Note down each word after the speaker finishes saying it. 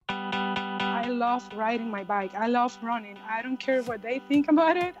love riding my bike. I love running. I don't care what they think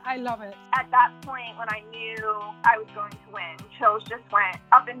about it. I love it. At that point, when I knew I was going to win, chills just went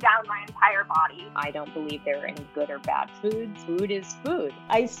up and down my entire body. I don't believe there are any good or bad foods. Food is food.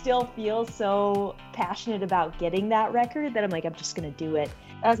 I still feel so passionate about getting that record that I'm like, I'm just going to do it.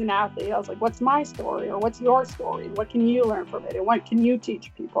 As an athlete, I was like, what's my story or what's your story? What can you learn from it? And what can you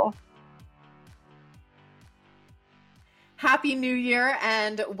teach people? Happy New Year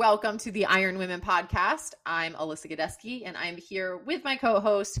and welcome to the Iron Women podcast. I'm Alyssa Godesky and I'm here with my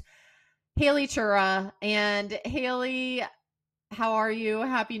co-host, Haley Chura. And Haley, how are you?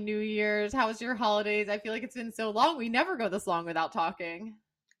 Happy New Year's. How was your holidays? I feel like it's been so long. We never go this long without talking.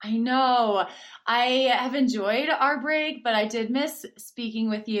 I know. I have enjoyed our break, but I did miss speaking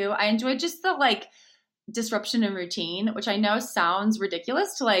with you. I enjoyed just the disruption in routine, which I know sounds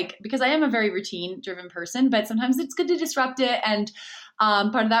ridiculous to because I am a very routine driven person, but sometimes it's good to disrupt it. And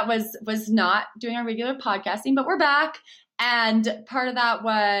part of that was not doing our regular podcasting, but we're back. And part of that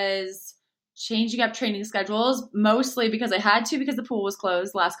was changing up training schedules, mostly because I had to, because the pool was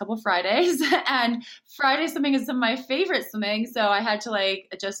closed the last couple of Fridays. And Friday swimming is some of my favorite swimming. So I had to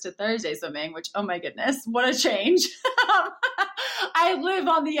adjust to Thursday swimming, which, oh my goodness, what a change. I live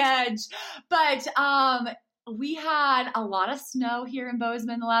on the edge. But we had a lot of snow here in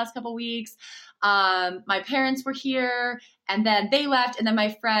Bozeman the last couple of weeks. My parents were here and then they left. And then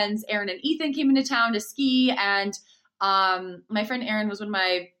my friends, Aaron and Ethan, came into town to ski. And my friend Erin was one of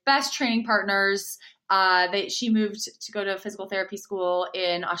my best training partners. She moved to go to physical therapy school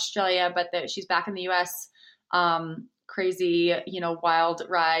in Australia, but she's back in the US. Crazy, wild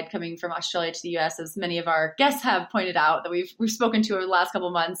ride coming from Australia to the US, as many of our guests have pointed out that we've spoken to over the last couple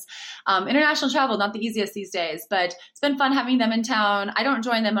of months. International travel, not the easiest these days, but it's been fun having them in town. I don't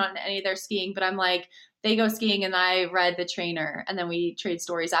join them on any of their skiing, but I'm they go skiing and I ride the trainer and then we trade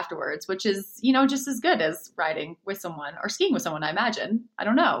stories afterwards, which is, just as good as riding with someone or skiing with someone, I imagine. I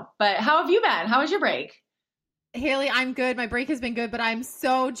don't know. But how have you been? How was your break? Haley, I'm good. My break has been good, but I'm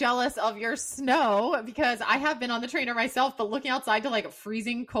so jealous of your snow because I have been on the trainer myself, but looking outside to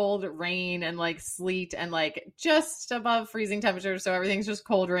freezing cold rain and sleet and just above freezing temperatures. So everything's just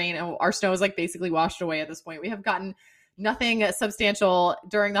cold rain and our snow is basically washed away at this point. We have gotten nothing substantial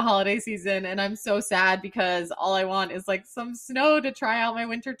during the holiday season. And I'm so sad because all I want is some snow to try out my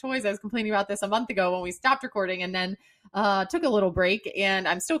winter toys. I was complaining about this a month ago when we stopped recording and then took a little break, and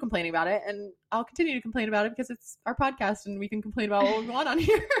I'm still complaining about it. And I'll continue to complain about it because it's our podcast and we can complain about what we want on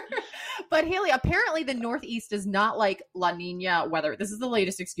here. But Haley, apparently the Northeast is not like La Nina weather. This is the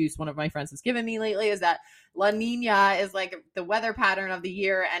latest excuse one of my friends has given me lately, is that La Nina is the weather pattern of the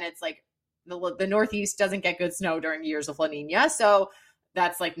year. And it's the Northeast doesn't get good snow during years of La Nina. So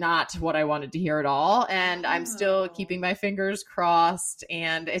that's not what I wanted to hear at all. And I'm still keeping my fingers crossed.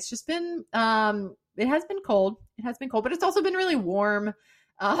 And it's just been, it has been cold. It has been cold, but it's also been really warm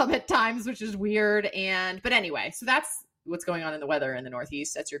at times, which is weird. But anyway, so that's what's going on in the weather in the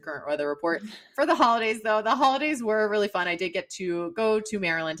Northeast. That's your current weather report. For the holidays, though, the holidays were really fun. I did get to go to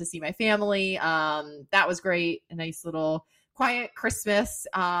Maryland to see my family. That was great. A nice little quiet Christmas.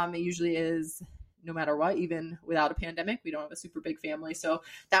 It usually is, no matter what, even without a pandemic. We don't have a super big family. So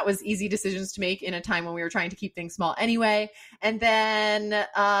that was easy decisions to make in a time when we were trying to keep things small anyway. And then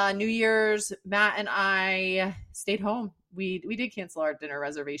New Year's, Matt and I stayed home. We did cancel our dinner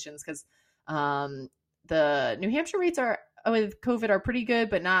reservations because the New Hampshire rates with COVID are pretty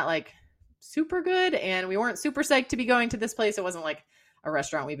good, but not super good. And we weren't super psyched to be going to this place. It wasn't a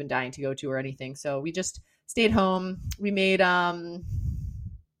restaurant we've been dying to go to or anything. So we just stayed home. We made, I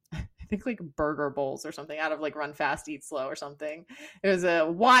think burger bowls or something out of Run Fast, Eat Slow or something. It was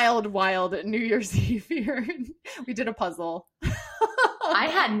a wild New Year's Eve here. We did a puzzle. I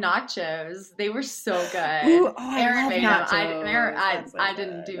had nachos. They were so good. Ooh, Aaron made them. I so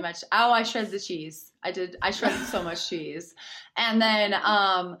didn't do much. Oh, I shredded the cheese. I shredded so much cheese. And then,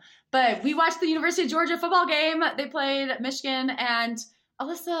 but we watched the University of Georgia football game. They played Michigan, and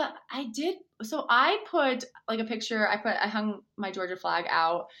Alyssa, so I put a picture, I hung my Georgia flag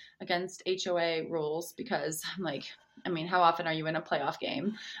out against HOA rules because I'm how often are you in a playoff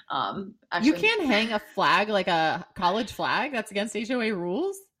game? Actually, you can't hang a flag, a college flag, that's against HOA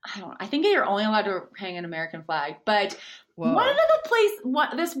rules? I think you're only allowed to hang an American flag, but Whoa.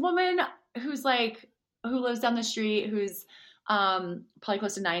 This woman who's who lives down the street, who's probably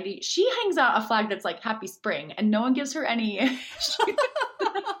close to 90, she hangs out a flag that's Happy Spring and no one gives her any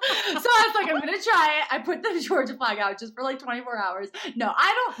So I was I'm going to try it. I put the Georgia flag out just for 24 hours. No,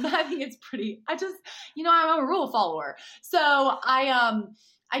 I think it's pretty. I'm a rule follower. So I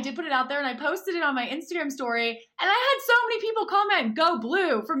I did put it out there and I posted it on my Instagram story, and I had so many people comment, "Go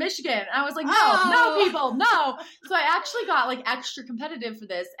Blue" for Michigan. And I was like, no, people, no. So I actually got like extra competitive for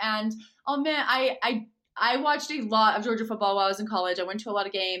this. And oh man, I watched a lot of Georgia football while I was in college. I went to a lot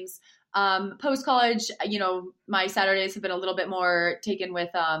of games. Post college, my Saturdays have been a little bit more taken with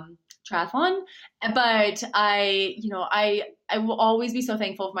triathlon, but I will always be so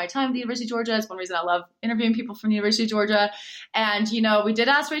thankful for my time at the University of Georgia. It's one reason I love interviewing people from the University of Georgia. And, we did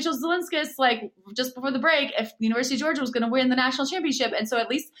ask Rachel Zielinskis, like just before the break, if the University of Georgia was going to win the national championship. And so at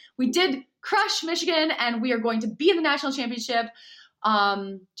least we did crush Michigan, and we are going to be in the national championship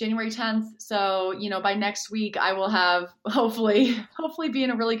January 10th. So, by next week I will have hopefully be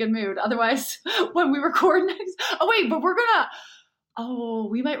in a really good mood. Otherwise, when we record next,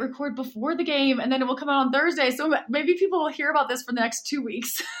 we might record before the game and then it will come out on Thursday. So maybe people will hear about this for the next 2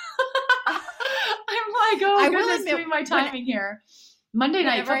 weeks. I'm like, oh goodness, doing my timing here. Monday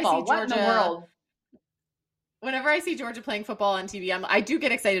Night Football. What in the world? Whenever I see Georgia playing football on TV, I do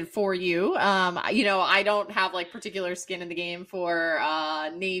get excited for you. I don't have like particular skin in the game for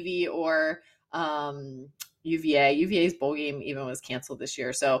Navy or UVA. UVA's bowl game even was canceled this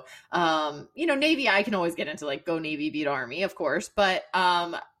year. So, Navy, I can always get into like go Navy, beat Army, of course. But,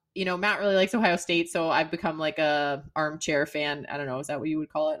 Matt really likes Ohio State. So I've become like a armchair fan. I don't know. Is that what you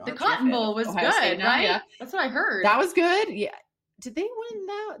would call it? The Cotton Bowl was good, right? Yeah. That's what I heard. That was good. Yeah. Did they win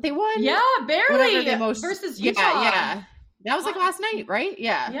that? They won? Yeah, barely. Versus Utah. Yeah. That was like last night, right?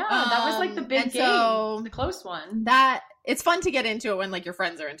 Yeah. Yeah, that was like the big game, the close one. It's fun to get into it when like your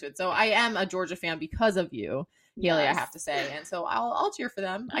friends are into it. So I am a Georgia fan because of you, Haley, I have to say. And so I'll cheer for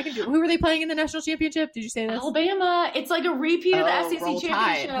them. I can do. Who were they playing in the national championship? Did you say this? Alabama. It's like a repeat of the SEC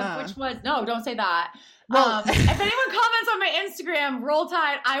championship, which was no, don't say that. Well, if anyone comments on my Instagram, Roll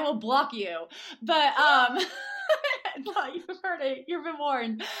Tide, I will block you. But you've heard it. You've been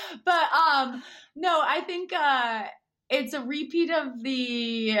warned. But no, I think it's a repeat of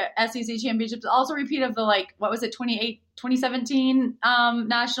the SEC championships. Also a repeat of the 2017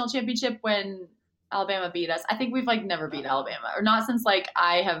 national championship when Alabama beat us. I think we've never beat Alabama, or not since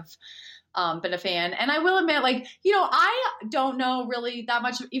I have been a fan. And I will admit, I don't know really that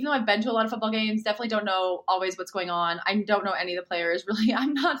much, even though I've been to a lot of football games, definitely don't know always what's going on. I don't know any of the players really.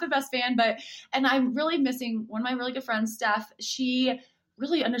 I'm not the best fan, and I'm really missing one of my really good friends, Steph. She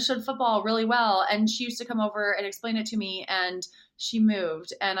really understood football really well. And she used to come over and explain it to me, and she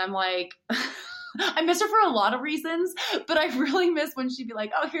moved. And I'm like, I miss her for a lot of reasons, but I really miss when she'd be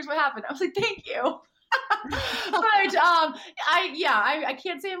like, oh, here's what happened. I was like, thank you. But I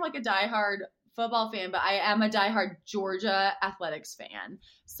can't say I'm like a diehard football fan, but I am a diehard Georgia athletics fan.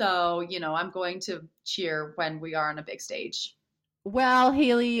 So, I'm going to cheer when we are on a big stage. Well,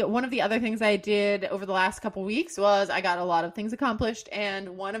 Haley, one of the other things I did over the last couple weeks was I got a lot of things accomplished.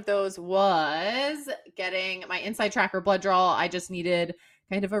 And one of those was getting my Inside Tracker blood draw. I just needed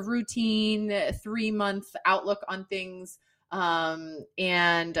kind of a routine 3-month outlook on things.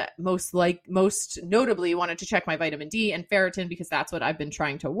 And most notably wanted to check my vitamin D and ferritin because that's what I've been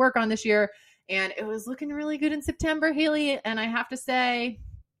trying to work on this year. And it was looking really good in September, Haley. And I have to say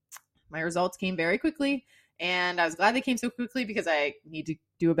my results came very quickly, and I was glad they came so quickly because I need to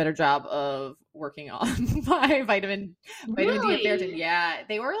do a better job of working on my vitamin D and ferritin. Yeah.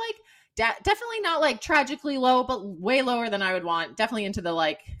 They were definitely not tragically low, but way lower than I would want. Definitely into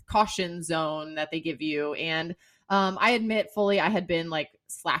the caution zone that they give you. And I admit fully I had been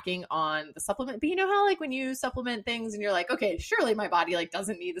slacking on the supplement, but you know how when you supplement things and you're like, okay, surely my body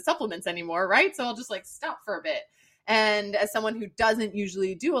doesn't need the supplements anymore, right? So I'll just stop for a bit. And as someone who doesn't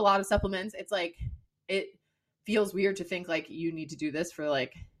usually do a lot of supplements, it's it feels weird to think you need to do this for the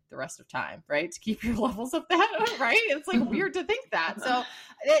rest of time, right? To keep your levels of that, right? It's weird to think that. So,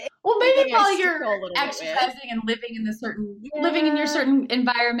 maybe while you're exercising and living in your certain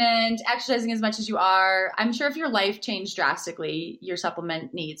environment, exercising as much as you are, I'm sure if your life changed drastically, your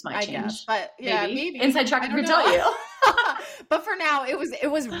supplement needs might change. Guess, but yeah, maybe. Inside Tracker could tell you. But for now, it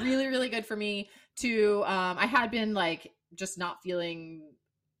was really, really good for me to. I had been just not feeling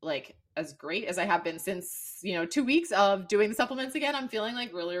as great as I have been since, 2 weeks of doing the supplements again. I'm feeling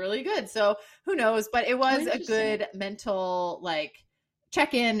really, really good. So who knows, but it was a good mental,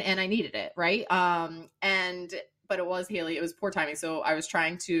 check-in, and I needed it. Right. But it was, Haley, it was poor timing. So I was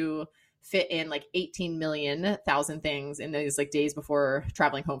trying to fit in 18 million thousand things in those days before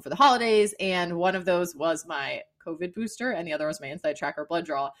traveling home for the holidays. And one of those was my COVID booster, and the other was my Inside Tracker blood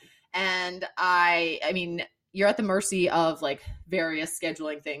draw. And I mean, you're at the mercy of various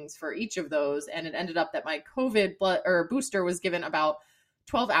scheduling things for each of those. And it ended up that my COVID booster was given about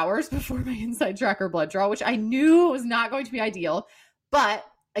 12 hours before my Inside Tracker blood draw, which I knew was not going to be ideal, but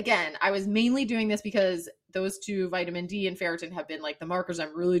again, I was mainly doing this because those two, vitamin D and ferritin, have been like the markers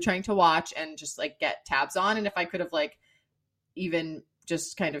I'm really trying to watch and just like get tabs on. And if I could have like even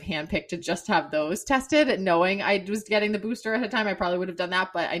just kind of handpicked to just have those tested, knowing I was getting the booster ahead of time, I probably would have done that,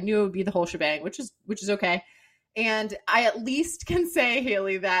 but I knew it would be the whole shebang, which is okay. And I at least can say,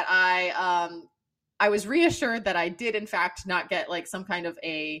 Haley, that I was reassured that I did in fact not get like some kind of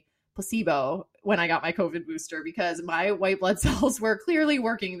a placebo when I got my COVID booster, because my white blood cells were clearly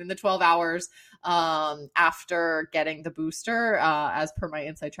working in the 12 hours after getting the booster, as per my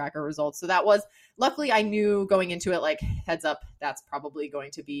Inside Tracker results. So that was, luckily I knew going into it, like, heads up, that's probably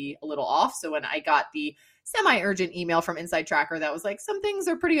going to be a little off. So when I got the semi-urgent email from Inside Tracker that was like, some things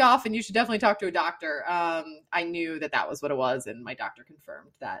are pretty off and you should definitely talk to a doctor, I knew that that was what it was, and my doctor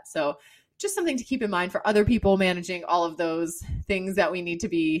confirmed that. So just something to keep in mind for other people managing all of those things that we need to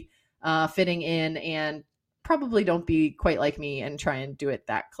be fitting in, and probably don't be quite like me and try and do it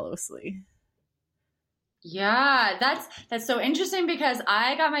that closely. Yeah, that's so interesting, because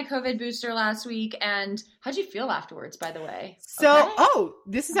I got my COVID booster last week. And how'd you feel afterwards, by the way? So, Okay.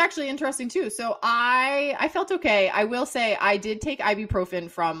 This is actually interesting too. So I felt okay. I will say I did take ibuprofen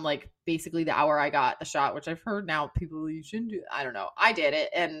from like basically the hour I got the shot, which I've heard now people, you shouldn't do. I don't know. I did it.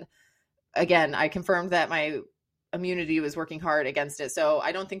 And again, I confirmed that my immunity was working hard against it. So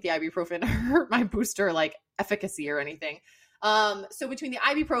I don't think the ibuprofen hurt my booster like efficacy or anything. So between the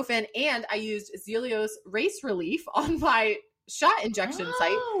ibuprofen and I used Zelios Race Relief on my shot injection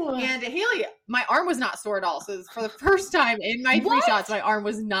site. And Haley, my arm was not sore at all. So for the first time in my 3 shots, my arm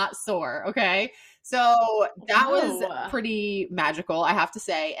was not sore. Okay. So that was pretty magical, I have to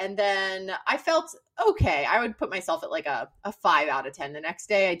say. And then I felt okay. I would put myself at like a 5 out of 10 the next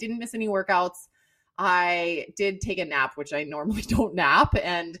day. I didn't miss any workouts. I did take a nap, which I normally don't nap.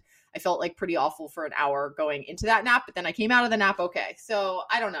 And I felt like pretty awful for an hour going into that nap, but then I came out of the nap okay. So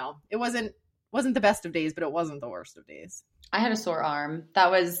I don't know. It wasn't the best of days, but it wasn't the worst of days. I had a sore arm.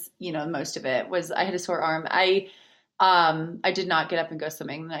 That was, most of it was I had a sore arm. I did not get up and go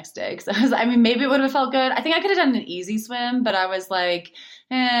swimming the next day, because maybe it would have felt good. I think I could have done an easy swim, but I was like,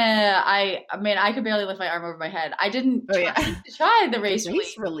 I could barely lift my arm over my head. I didn't try the race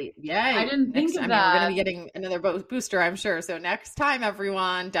relief. Yeah. I didn't think of that. We're going to be getting another booster, I'm sure. So next time,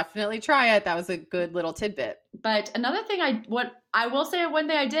 everyone, definitely try it. That was a good little tidbit. But another thing one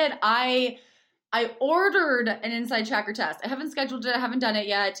thing I did, I ordered an Inside Tracker test. I haven't scheduled it. I haven't done it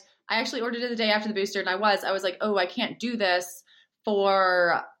yet. I actually ordered it the day after the booster, and I was like, oh, I can't do this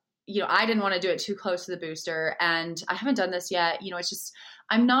for, I didn't want to do it too close to the booster, and I haven't done this yet. It's just,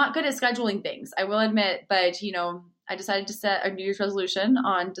 I'm not good at scheduling things, I will admit, but, I decided to set a New Year's resolution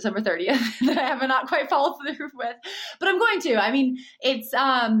on December 30th that I have not quite followed through with, but I'm going to.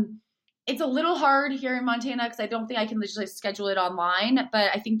 It's a little hard here in Montana because I don't think I can just schedule it online,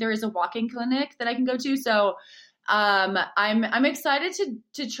 but I think there is a walk-in clinic that I can go to. So I'm excited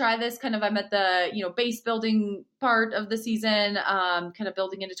to try this. Kind of, I'm at the, base building part of the season, kind of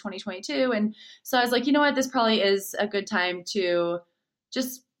building into 2022. And so I was like, you know what, this probably is a good time to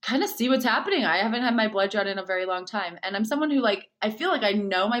just kind of see what's happening. I haven't had my blood drawn in a very long time. And I'm someone who I feel like I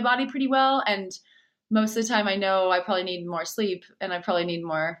know my body pretty well. And most of the time I know I probably need more sleep, and I probably need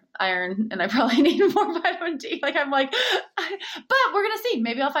more iron, and I probably need more vitamin D. But we're going to see.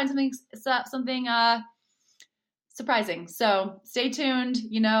 Maybe I'll find something surprising. So stay tuned,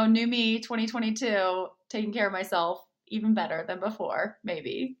 new me 2022, taking care of myself even better than before,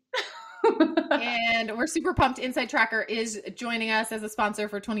 maybe. And we're super pumped. Inside Tracker is joining us as a sponsor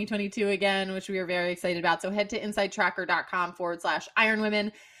for 2022 again, which we are very excited about. So head to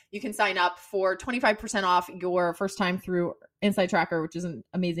insidetracker.com/ironwomen. You can sign up for 25% off your first time through Inside Tracker, which is an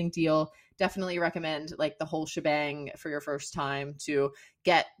amazing deal. Definitely recommend the whole shebang for your first time to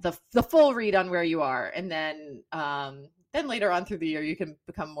get the full read on where you are. And then later on through the year, you can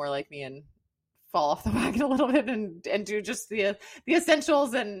become more like me and fall off the wagon a little bit and do just the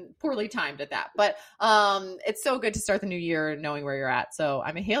essentials, and poorly timed at that. But it's so good to start the new year knowing where you're at. So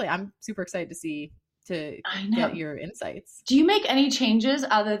Haley, I'm super excited to get your insights. Do you make any changes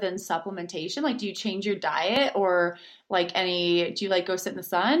other than supplementation? Do you change your diet, or do you go sit in the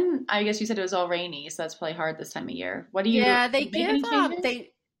sun? I guess you said it was all rainy, so that's probably hard this time of year. What do you? Yeah, they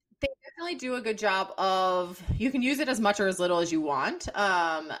definitely do a good job of, you can use it as much or as little as you want.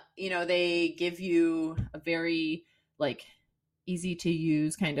 They give you a very easy to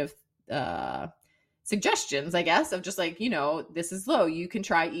use kind of suggestions, I guess, of just like, this is low. You can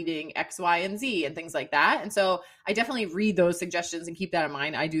try eating X, Y, and Z and things like that. And so I definitely read those suggestions and keep that in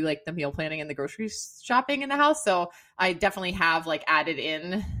mind. I do like the meal planning and the grocery shopping in the house. So I definitely have like added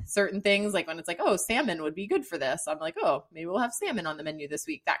in certain things, like when it's like, oh, salmon would be good for this. I'm like, oh, maybe we'll have salmon on the menu this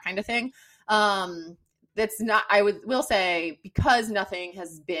week, that kind of thing. That's not, will say, because nothing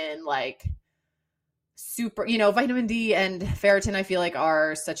has been like super, vitamin D and ferritin, I feel like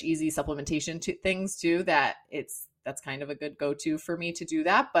are such easy supplementation things too, that's kind of a good go-to for me to do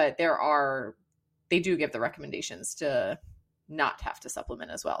that. But they do give the recommendations to not have to supplement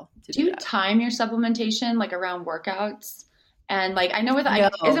as well. Do you time your supplementation like around workouts? And like, I know is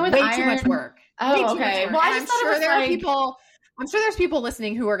it with way iron? Too much work. Oh, okay. Well, I'm sure there's people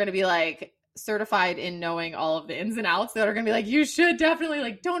listening who are going to be like certified in knowing all of the ins and outs that are going to be like, you should definitely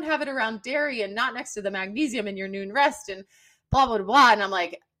like, don't have it around dairy and not next to the magnesium in your noon rest and blah, blah, blah. And I'm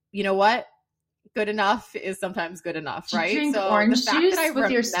like, you know what? Good enough is sometimes good enough, right? Drink so orange the fact juice that I with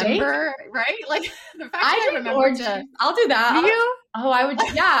your steak, right? Like the fact I that drink I remember orange juice. I'll do that. Do you? Oh, I would.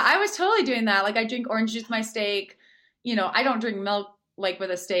 Yeah, I was totally doing that. Like I drink orange juice with my steak. I don't drink milk like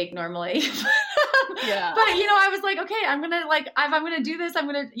with a steak normally. Yeah. But I was like, okay, I'm gonna like, if I'm gonna do this, I'm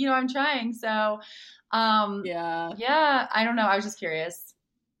gonna, I'm trying. So, yeah, I don't know. I was just curious.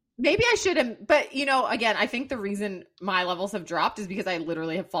 Maybe I should have, but again, I think the reason my levels have dropped is because I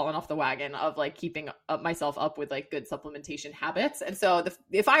literally have fallen off the wagon of like keeping myself up with like good supplementation habits. And so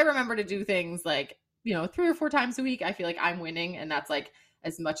if I remember to do things like, 3 or 4 times a week, I feel like I'm winning. And that's like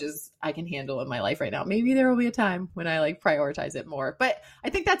as much as I can handle in my life right now. Maybe there will be a time when I like prioritize it more, but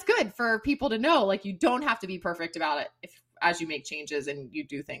I think that's good for people to know. Like you don't have to be perfect about it as you make changes and you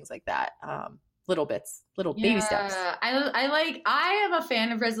do things like that. Little bits, baby steps. I am a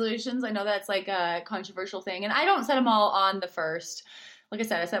fan of resolutions. I know that's like a controversial thing, and I don't set them all on the 1st. Like I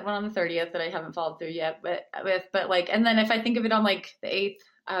said, I set one on the 30th that I haven't followed through yet, but like, and then if I think of it on like the 8th,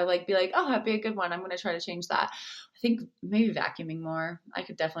 I would like be like, oh, that'd be a good one. I'm going to try to change that. I think maybe vacuuming more. I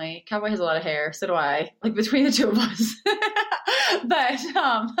could definitely. Cowboy has a lot of hair, so do I. Like between the two of us. But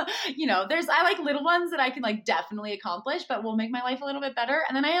I like little ones that I can like definitely accomplish, but will make my life a little bit better.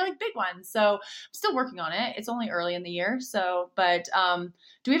 And then I like big ones. So I'm still working on it. It's only early in the year. So, but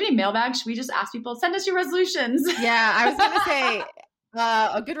do we have any mailbags? Should we just ask people, send us your resolutions? Yeah, I was going to say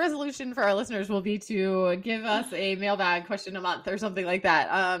a good resolution for our listeners will be to give us a mailbag question a month or something like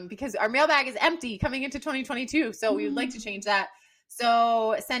that. Because our mailbag is empty coming into 2022. So we would like to change that.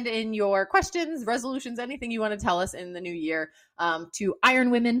 So send in your questions, resolutions, anything you want to tell us in the new year to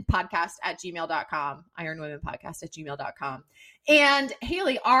ironwomenpodcast@gmail.com, ironwomenpodcast@gmail.com. And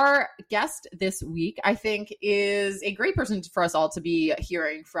Haley, our guest this week, I think is a great person for us all to be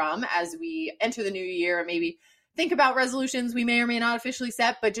hearing from as we enter the new year and maybe think about resolutions we may or may not officially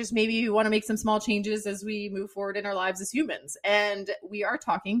set, but just maybe we want to make some small changes as we move forward in our lives as humans. And we are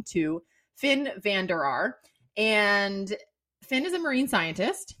talking to Finn Vanderar. And Finn is a marine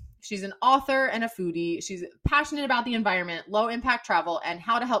scientist. She's an author and a foodie. She's passionate about the environment, low impact travel, and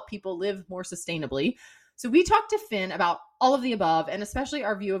how to help people live more sustainably. So we talked to Finn about all of the above, and especially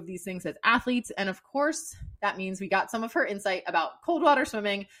our view of these things as athletes. And of course, that means we got some of her insight about cold water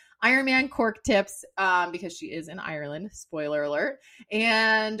swimming, Ironman cork tips, because she is in Ireland, spoiler alert,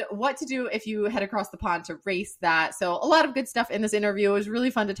 and what to do if you head across the pond to race that. So a lot of good stuff in this interview. It was really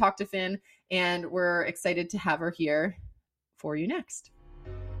fun to talk to Finn, and we're excited to have her here for you next.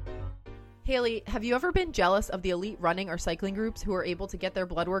 Haley, have you ever been jealous of the elite running or cycling groups who are able to get their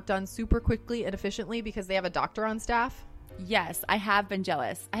blood work done super quickly and efficiently because they have a doctor on staff? Yes, I have been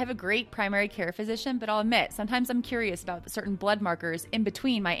jealous. I have a great primary care physician, but I'll admit, sometimes I'm curious about certain blood markers in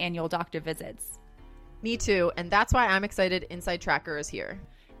between my annual doctor visits. Me too, and that's why I'm excited Inside Tracker is here.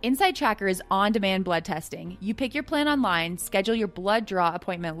 Inside Tracker is on-demand blood testing. You pick your plan online, schedule your blood draw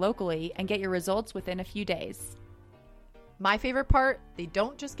appointment locally, and get your results within a few days. My favorite part, they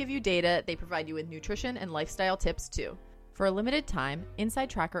don't just give you data, they provide you with nutrition and lifestyle tips too. For a limited time,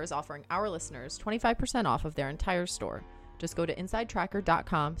 Inside Tracker is offering our listeners 25% off of their entire store. Just go to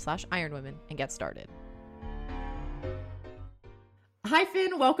insidetracker.com/ironwomen and get started. Hi,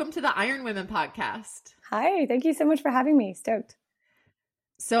 Finn. Welcome to the Iron Women podcast. Hi. Thank you so much for having me. Stoked.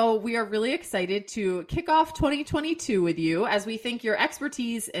 So we are really excited to kick off 2022 with you as we think your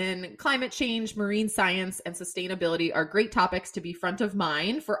expertise in climate change, marine science, and sustainability are great topics to be front of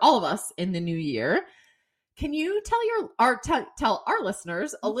mind for all of us in the new year. Can you tell tell our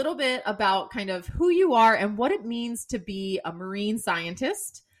listeners a little bit about kind of who you are and what it means to be a marine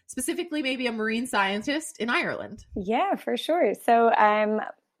scientist, specifically maybe a marine scientist in Ireland? Yeah, for sure. So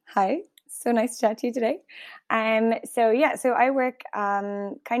hi. So nice to chat to you today. So I work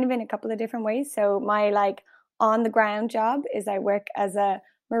kind of in a couple of different ways. So my like on the ground job is I work as a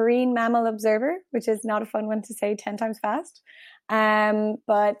marine mammal observer, which is not a fun one to say 10 times fast.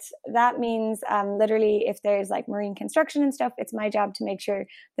 But that means literally if there's like marine construction and stuff, it's my job to make sure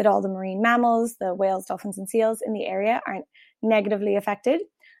that all the marine mammals, the whales, dolphins, and seals in the area aren't negatively affected.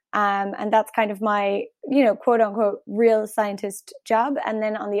 And that's kind of my, quote unquote, real scientist job. And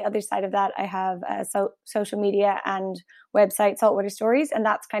then on the other side of that, I have social media and website Saltwater Stories. And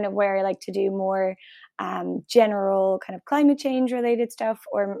that's kind of where I like to do more general kind of climate change related stuff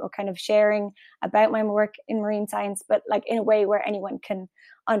or kind of sharing about my work in marine science, but like in a way where anyone can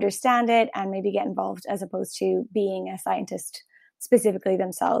understand it and maybe get involved as opposed to being a scientist specifically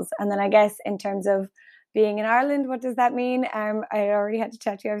themselves. And then I guess in terms of being in Ireland, what does that mean? I already had to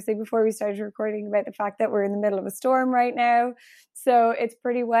chat to you obviously before we started recording about the fact that we're in the middle of a storm right now. So it's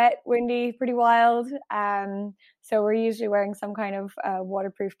pretty wet, windy, pretty wild. So we're usually wearing some kind of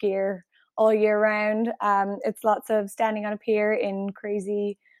waterproof gear all year round. It's lots of standing on a pier in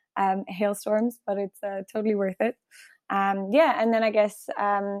crazy hailstorms, but it's totally worth it. And then I guess,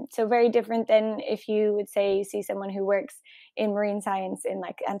 so very different than if you would say you see someone who works in marine science in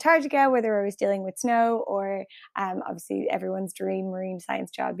like Antarctica, where they're always dealing with snow, or obviously everyone's dream marine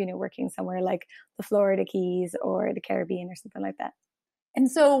science job, working somewhere like the Florida Keys or the Caribbean or something like that. And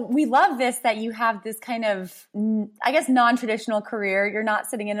so we love this, that you have this kind of, I guess, non-traditional career. You're not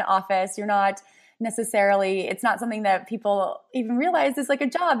sitting in an office. You're not necessarily, it's not something that people even realize is like a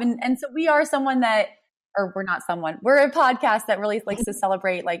job. And so we are someone that, or we're not someone, we're a podcast that really likes to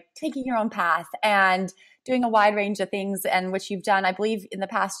celebrate like taking your own path and doing a wide range of things, and which you've done. I believe in the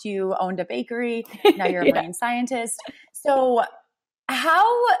past you owned a bakery. Now you're a marine scientist. So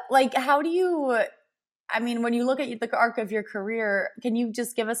how do you, when you look at the arc of your career, can you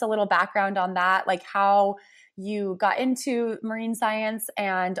just give us a little background on that? Like how you got into marine science,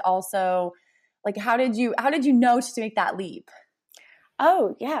 and also like how did you know to make that leap?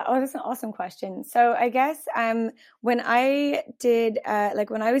 Oh, yeah. Oh, that's an awesome question. So I guess when I did,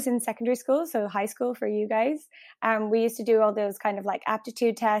 when I was in secondary school, so high school for you guys, we used to do all those kind of like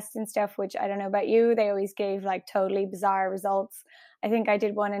aptitude tests and stuff, which I don't know about you, they always gave like totally bizarre results. I think I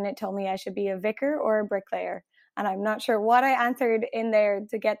did one and it told me I should be a vicar or a bricklayer. And I'm not sure what I answered in there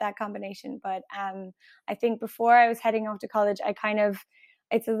to get that combination. But I think before I was heading off to college,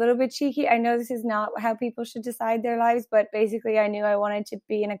 it's a little bit cheeky. I know this is not how people should decide their lives, but basically I knew I wanted to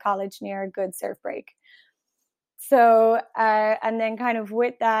be in a college near a good surf break. So, and then kind of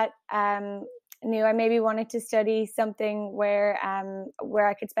with that, knew I maybe wanted to study something where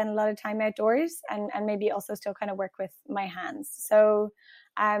I could spend a lot of time outdoors and maybe also still kind of work with my hands. So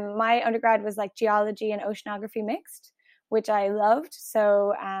my undergrad was like geology and oceanography mixed, which I loved.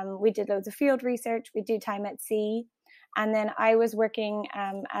 So we did loads of field research. We did time at sea. And then I was working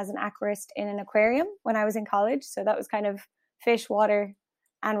as an aquarist in an aquarium when I was in college. So that was kind of fish, water,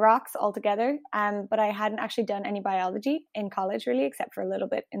 and rocks all together. But I hadn't actually done any biology in college really, except for a little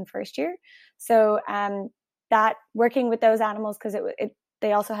bit in first year. So that working with those animals, because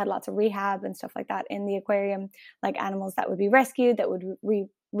they also had lots of rehab and stuff like that in the aquarium, like animals that would be rescued, that would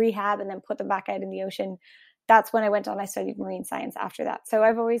rehab and then put them back out in the ocean. That's when I studied marine science after that. So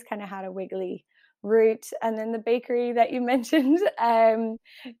I've always kind of had a wiggly route. And then the bakery that you mentioned,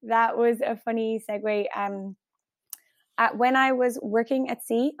 that was a funny segue. When I was working at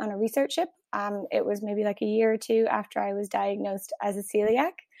sea on a research ship, it was maybe like a year or two after I was diagnosed as a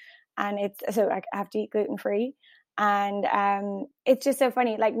celiac, and so I have to eat gluten-free. And it's just so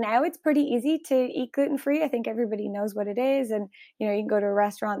funny. Like now it's pretty easy to eat gluten-free. I think everybody knows what it is. And, you can go to a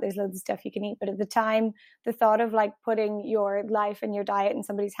restaurant, there's loads of stuff you can eat. But at the time, the thought of like putting your life and your diet in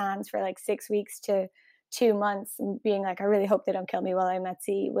somebody's hands for like 6 weeks to 2 months and being like, I really hope they don't kill me while I'm at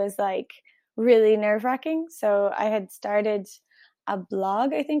sea, was like really nerve-wracking. So I had started a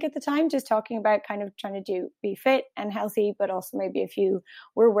blog, I think at the time, just talking about kind of trying to be fit and healthy, but also maybe if you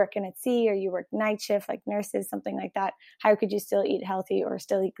were working at sea or you work night shift like nurses, something like that, how could you still eat healthy or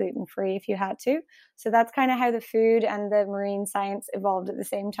still eat gluten-free if you had to? So that's kind of how the food and the marine science evolved at the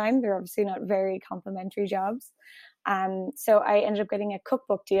same time. They're obviously not very complementary jobs. So I ended up getting a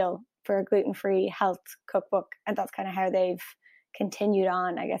cookbook deal for a gluten-free health cookbook, and that's kind of how they've continued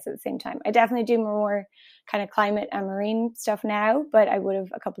on, I guess, at the same time. I definitely do more kind of climate and marine stuff now, but I would have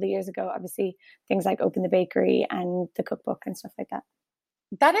a couple of years ago, obviously, things like Open the Bakery and the cookbook and stuff like that.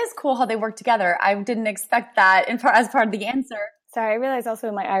 That is cool how they work together. I didn't expect that as part of the answer. Sorry, I realized also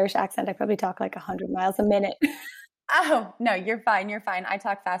in my Irish accent, I probably talk like 100 miles a minute. Oh, no, you're fine. You're fine. I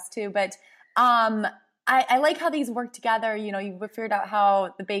talk fast too. But I like how these work together. You know, you figured out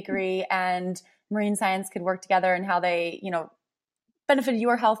how the bakery and marine science could work together and how they, you know, benefit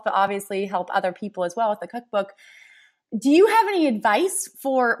your health, but obviously help other people as well with the cookbook. Do you have any advice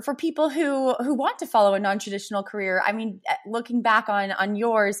for people who want to follow a non-traditional career? I mean, looking back on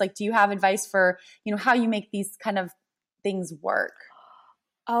yours, like, do you have advice for, you know, how you make these kind of things work?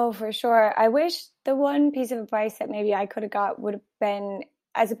 Oh, for sure. I wish the one piece of advice that maybe I could have got would have been,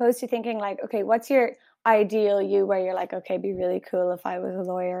 as opposed to thinking like, okay, what's your ideal you, where you're like, okay, it'd be really cool if I was a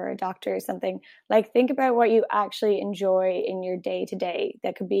lawyer or a doctor or something. Like, think about what you actually enjoy in your day to day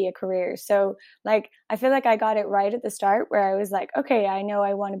that could be a career. So like, I feel like I got it right at the start, where I was like, okay, I know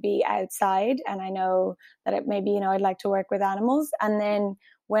I want to be outside, and I know that it maybe, you know, I'd like to work with animals. And then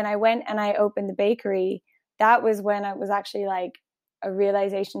when I went and I opened the bakery, that was when it was actually like a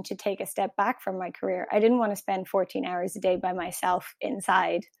realization to take a step back from my career. I didn't want to spend 14 hours a day by myself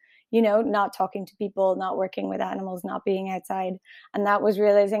inside, you know, not talking to people, not working with animals, not being outside. And that was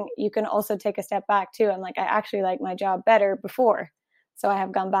realizing you can also take a step back too. I'm like, I actually like my job better before. So I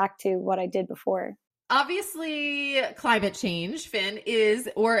have gone back to what I did before. Obviously, climate change, Finn, is,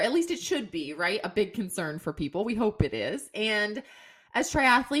 or at least it should be, right? A big concern for people. We hope it is. And as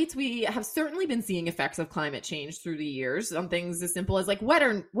triathletes, we have certainly been seeing effects of climate change through the years on things as simple as like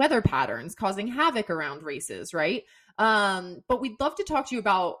weather patterns causing havoc around races, right? But we'd love to talk to you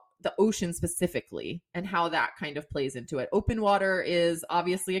about the ocean specifically and how that kind of plays into it. Open water is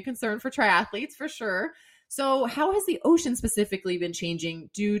obviously a concern for triathletes for sure. So how has the ocean specifically been changing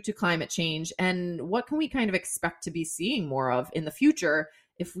due to climate change, and what can we kind of expect to be seeing more of in the future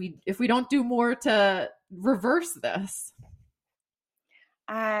if we don't do more to reverse this?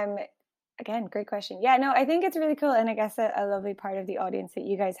 Again, great question. Yeah, no, I think it's really cool. And I guess a lovely part of the audience that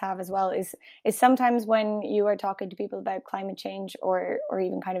you guys have as well is sometimes when you are talking to people about climate change or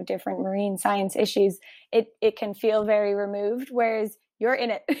even kind of different marine science issues, it can feel very removed, whereas you're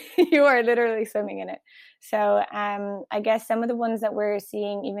in it. You are literally swimming in it. So I guess some of the ones that we're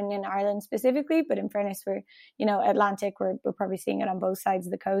seeing, even in Ireland specifically, but in fairness, we're, you know, Atlantic, we're probably seeing it on both sides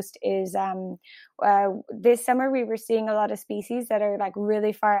of the coast, is this summer we were seeing a lot of species that are like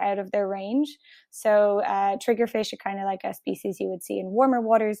really far out of their range. So triggerfish are kind of like a species you would see in warmer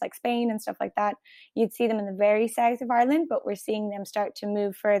waters like Spain and stuff like that. You'd see them in the very south of Ireland, but we're seeing them start to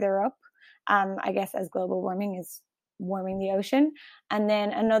move further up, I guess, as global warming is warming the ocean. And then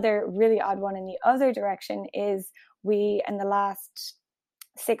another really odd one in the other direction is we, in the last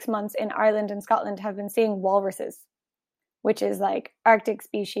 6 months in Ireland and Scotland, have been seeing walruses, which is like Arctic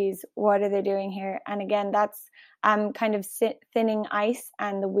species. What are they doing here? And again, that's kind of thinning ice,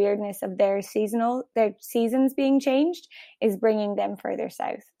 and the weirdness of their seasons being changed is bringing them further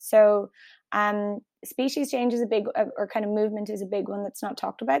south. So species change is a big, or kind of movement is a big one that's not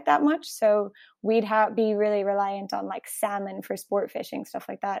talked about that much. So we'd be really reliant on like salmon for sport fishing, stuff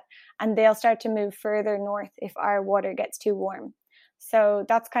like that. And they'll start to move further north if our water gets too warm. So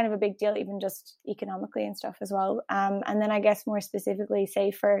that's kind of a big deal, even just economically and stuff as well. And then I guess more specifically, say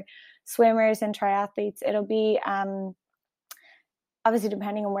for swimmers and triathletes, it'll be obviously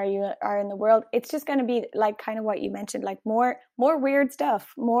depending on where you are in the world, it's just going to be like kind of what you mentioned, like more weird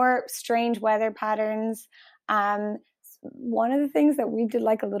stuff, more strange weather patterns. One of the things that we did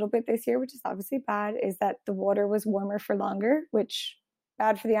like a little bit this year, which is obviously bad, is that the water was warmer for longer, which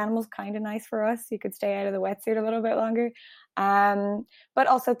bad for the animals, kind of nice for us. You could stay out of the wetsuit a little bit longer. But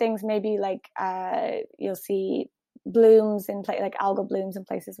also things maybe like you'll see blooms in like algal blooms in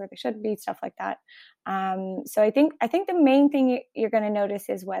places where they shouldn't be, stuff like that. So I think the main thing you're going to notice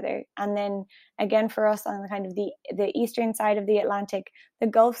is weather. And then again, for us on the kind of the eastern side of the Atlantic, the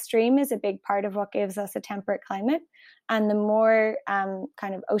Gulf Stream is a big part of what gives us a temperate climate. And the more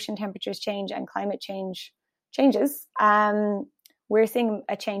kind of ocean temperatures change and climate changes, we're seeing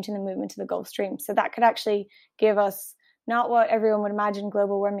a change in the movement of the Gulf Stream. So that could actually give us not what everyone would imagine,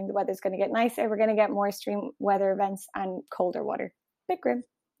 global warming, the weather's going to get nicer. We're going to get more extreme weather events and colder water. Bit grim,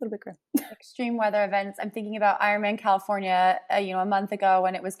 a little bit grim. Extreme weather events. I'm thinking about Ironman California, a month ago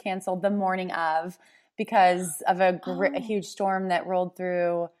when it was canceled the morning of because of a huge storm that rolled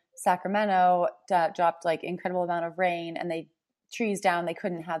through Sacramento, dropped like incredible amount of rain, and trees down. They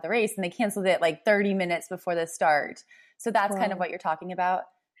couldn't have the race, and they canceled it like 30 minutes before the start. So that's kind of what you're talking about.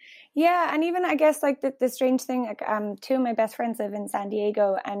 Yeah, and even I guess like the strange thing, like two of my best friends live in San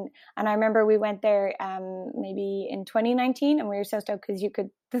Diego, and I remember we went there maybe in 2019, and we were so stoked because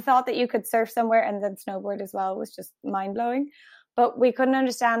the thought that you could surf somewhere and then snowboard as well was just mind blowing. But we couldn't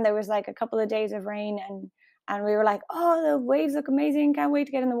understand, there was like a couple of days of rain, And we were like, oh, the waves look amazing. Can't wait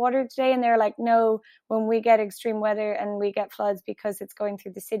to get in the water today. And they're like, no, when we get extreme weather and we get floods because it's going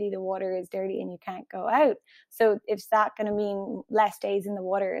through the city, the water is dirty and you can't go out. So is that going to mean less days in the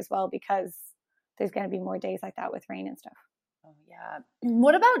water as well? Because there's going to be more days like that with rain and stuff. Oh, yeah.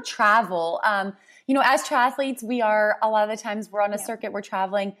 What about travel? You know, as triathletes, we are, a lot of the times we're on a circuit, we're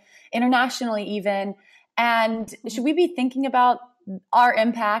traveling internationally even. And should we be thinking about our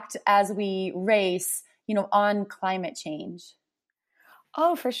impact as we race, you know, on climate change?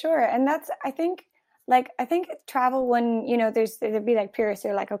 Oh, for sure. And that's, I think travel, when, you know, there'd be like purists who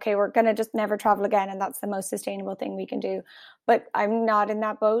are like, okay, we're going to just never travel again. And that's the most sustainable thing we can do. But I'm not in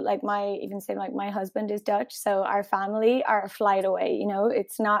that boat. Like my husband is Dutch. So our family are a flight away, you know,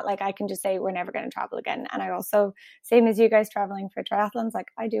 it's not like I can just say we're never going to travel again. And I also, same as you guys traveling for triathlons, like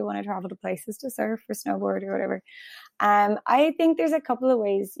I do want to travel to places to surf or snowboard or whatever. I think there's a couple of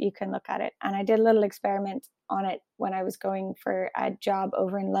ways you can look at it. And I did a little experiment on it when I was going for a job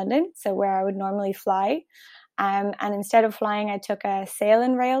over in London. So where I would normally fly. And instead of flying, I took a sail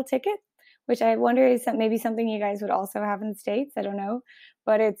and rail ticket, which I wonder is maybe something you guys would also have in the States. I don't know.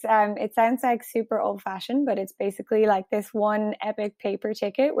 But it sounds like super old fashioned, but it's basically like this one epic paper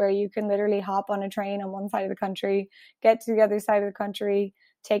ticket where you can literally hop on a train on one side of the country, get to the other side of the country,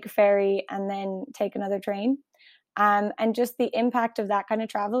 take a ferry, and then take another train. And just the impact of that kind of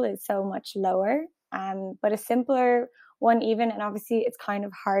travel is so much lower. But a simpler one even, and obviously it's kind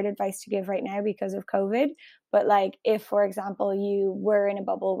of hard advice to give right now because of COVID, but like if, for example, you were in a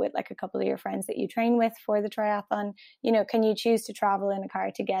bubble with like a couple of your friends that you train with for the triathlon, you know, can you choose to travel in a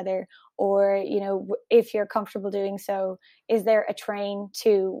car together? Or, you know, if you're comfortable doing so, is there a train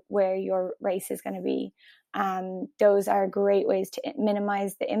to where your race is going to be? Those are great ways to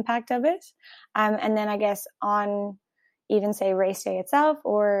minimize the impact of it. And then I guess on even say race day itself,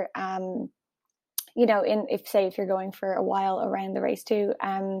 or you know, if you're going for a while around the race too,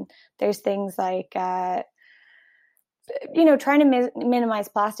 there's things like you know, trying to minimize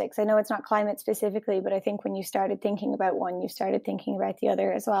plastics. I know it's not climate specifically, but I think when you started thinking about one, you started thinking about the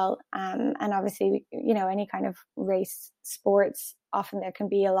other as well. And obviously, you know, any kind of race sports, often there can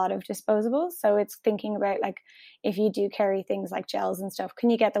be a lot of disposables. So it's thinking about like, if you do carry things like gels and stuff, can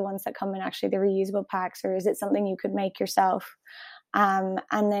you get the ones that come in actually the reusable packs, or is it something you could make yourself? And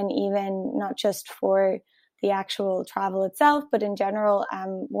then even not just for the actual travel itself, but in general,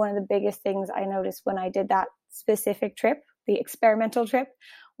 one of the biggest things I noticed when I did that specific trip, the experimental trip,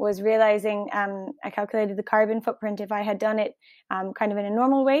 was realizing I calculated the carbon footprint if I had done it kind of in a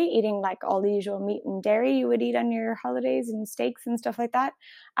normal way, eating like all the usual meat and dairy you would eat on your holidays and steaks and stuff like that,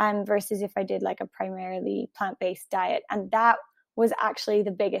 versus if I did like a primarily plant-based diet. And that was actually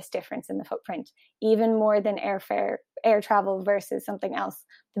the biggest difference in the footprint, even more than air travel versus something else.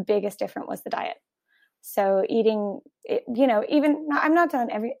 The biggest difference was the diet. So eating, you know, even I'm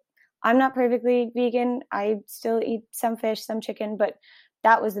not perfectly vegan. I still eat some fish, some chicken, but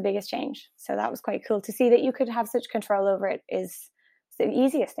that was the biggest change. So that was quite cool to see that you could have such control over it. Is the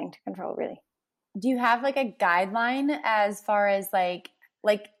easiest thing to control, really. Do you have like a guideline as far as like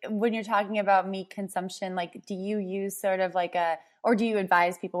when you're talking about meat consumption, like do you use sort of like or do you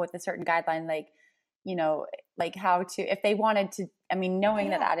advise people with a certain guideline, like, you know, like how to, if they wanted to, I mean, knowing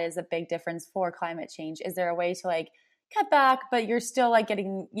that is a big difference for climate change, is there a way to like cut back, but you're still like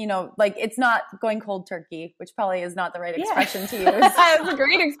getting, you know, like it's not going cold turkey, which probably is not the right expression to use. It's a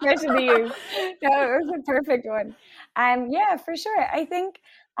great expression to use. No, it was a perfect one. Yeah, for sure. I think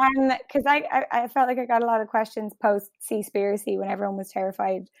because I felt like I got a lot of questions post Seaspiracy when everyone was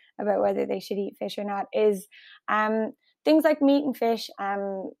terrified about whether they should eat fish or not, is things like meat and fish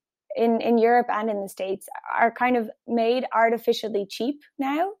in Europe and in the States are kind of made artificially cheap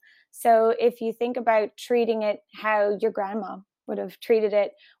now. So if you think about treating it how your grandma would have treated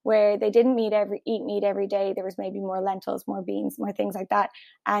it, where they didn't eat meat every day, there was maybe more lentils, more beans, more things like that,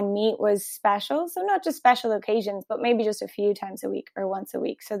 and meat was special. So not just special occasions, but maybe just a few times a week or once a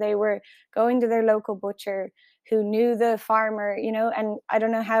week. So they were going to their local butcher who knew the farmer, you know. And I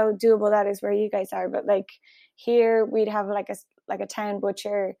don't know how doable that is where you guys are, but like here we'd have like a town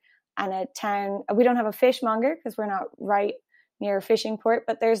butcher and we don't have a fishmonger because we're not right near a fishing port,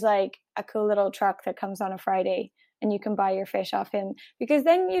 but there's like a cool little truck that comes on a Friday and you can buy your fish off him, because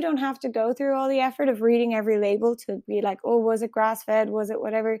then you don't have to go through all the effort of reading every label to be like, oh, was it grass fed? Was it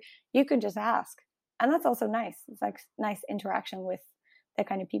whatever? You can just ask. And that's also nice. It's like nice interaction with the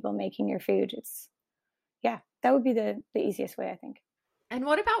kind of people making your food. That would be the easiest way, I think. And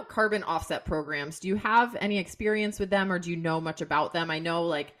what about carbon offset programs? Do you have any experience with them, or do you know much about them? I know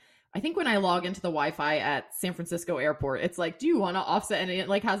like I think when I log into the Wi-Fi at San Francisco airport, it's like, do you want to offset? And it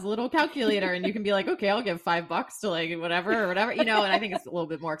like has a little calculator and you can be like, okay, I'll give $5 to like whatever or whatever, and I think it's a little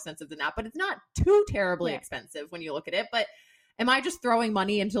bit more expensive than that, but it's not too terribly expensive when you look at it. But am I just throwing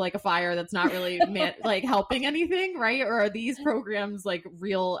money into like a fire that's not really like helping anything, right? Or are these programs like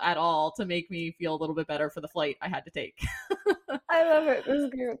real at all to make me feel a little bit better for the flight I had to take? I love it. This is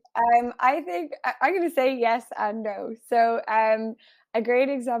good. I think I'm going to say yes and no. So, a great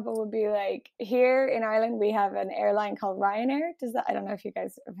example would be like here in Ireland, we have an airline called Ryanair. I don't know if you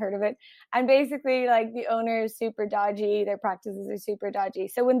guys have heard of it. And basically like the owner is super dodgy. Their practices are super dodgy.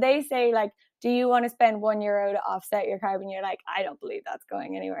 So when they say like, do you want to spend €1 to offset your carbon? You're like, I don't believe that's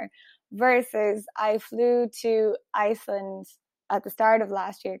going anywhere. Versus I flew to Iceland at the start of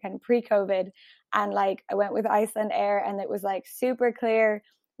last year, kind of pre-COVID. And like I went with Iceland Air and it was like super clear.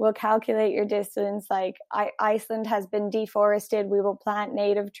 We'll calculate your distance. Like Iceland has been deforested. We will plant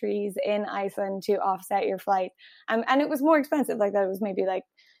native trees in Iceland to offset your flight. And it was more expensive. Like that, it was maybe like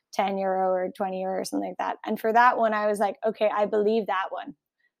 €10 or €20 or something like that. And for that one, I was like, okay, I believe that one.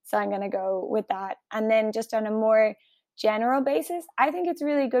 So I'm going to go with that. And then just on a more general basis, I think it's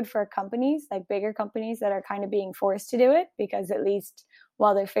really good for companies, like bigger companies that are kind of being forced to do it, because at least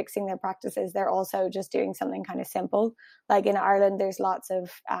while they're fixing their practices, they're also just doing something kind of simple. Like in Ireland, there's lots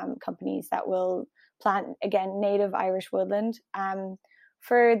of companies that will plant, again, native Irish woodland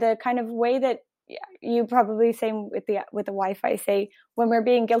for the kind of way that you probably same with the Wi-Fi say when we're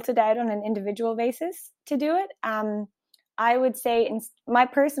being guilted out on an individual basis to do it. I would say my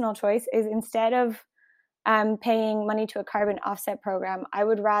personal choice is instead of paying money to a carbon offset program, I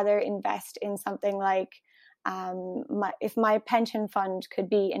would rather invest in something like if my pension fund could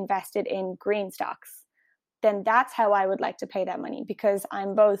be invested in green stocks, then that's how I would like to pay that money, because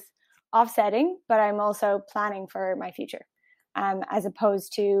I'm both offsetting, but I'm also planning for my future, as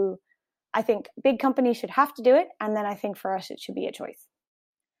opposed to, I think big companies should have to do it. And then I think for us, it should be a choice.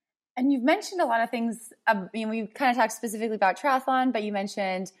 And you've mentioned a lot of things. We kind of talked specifically about triathlon, but you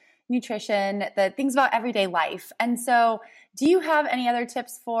mentioned nutrition, the things about everyday life. And so do you have any other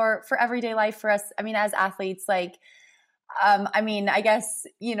tips for everyday life for us? I mean, as athletes, like, I guess,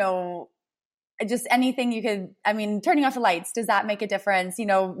 just anything you could, turning off the lights, does that make a difference?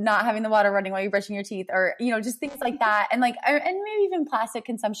 Not having the water running while you're brushing your teeth, or, just things like that. And and maybe even plastic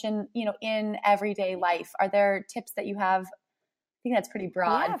consumption, in everyday life. Are there tips that you have? I think that's pretty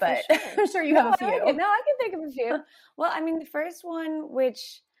broad, but sure. I'm sure you have a few. I can think of a few. Well, the first one,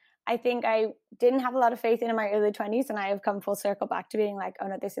 which I think I didn't have a lot of faith in my early 20s, and I have come full circle back to being like, oh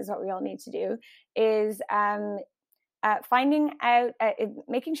no, this is what we all need to do, is finding out,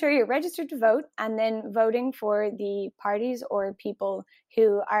 making sure you're registered to vote, and then voting for the parties or people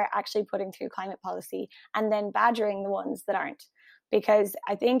who are actually putting through climate policy, and then badgering the ones that aren't. Because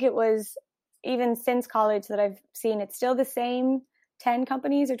I think it was, even since college, that I've seen it's still the same 10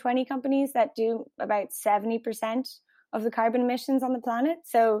 companies or 20 companies that do about 70% of the carbon emissions on the planet.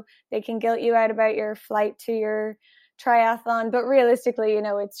 So they can guilt you out about your flight to your triathlon, but realistically,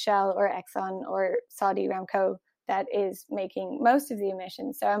 it's Shell or Exxon or Saudi Aramco that is making most of the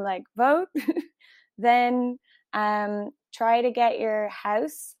emissions. So I'm like, vote, then try to get your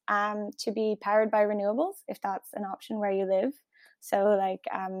house to be powered by renewables, if that's an option where you live. So like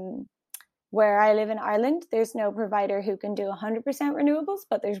where I live in Ireland, there's no provider who can do 100% renewables,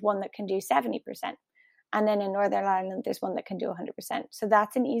 but there's one that can do 70%. And then in Northern Ireland, there's one that can do 100%. So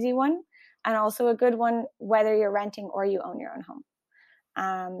that's an easy one. And also a good one, whether you're renting or you own your own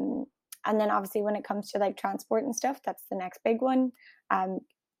home. And then obviously when it comes to like transport and stuff, that's the next big one.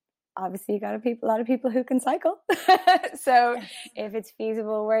 Obviously you got a lot of people who can cycle. So if it's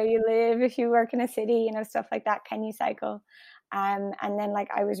feasible where you live, if you work in a city, stuff like that, can you cycle? And then like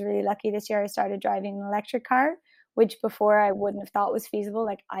I was really lucky this year, I started driving an electric car, which before I wouldn't have thought was feasible.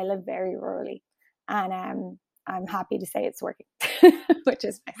 Like I live very rurally, and I'm happy to say it's working, which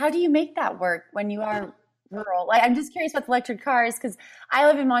is nice. How do you make that work when you are rural? Like, I'm just curious about the electric cars, because I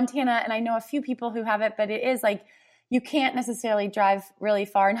live in Montana and I know a few people who have it, but it is like, you can't necessarily drive really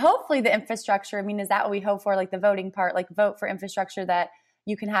far. And hopefully the infrastructure, is that what we hope for? Like the voting part, like vote for infrastructure that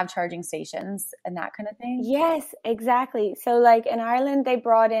you can have charging stations and that kind of thing? Yes, exactly. So like in Ireland, they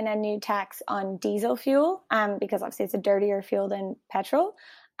brought in a new tax on diesel fuel, because obviously it's a dirtier fuel than petrol.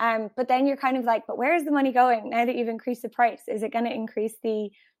 But then you're kind of like, but where is the money going now that you've increased the price? Is it going to increase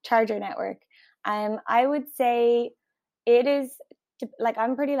the charger network? I would say it is, like,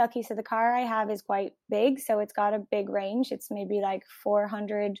 I'm pretty lucky. So the car I have is quite big. So it's got a big range. It's maybe like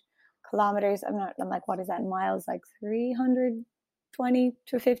 400 kilometers. I'm like, what is that in miles? Like 320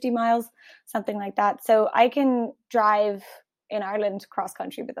 to 50 miles, something like that. So I can drive in Ireland cross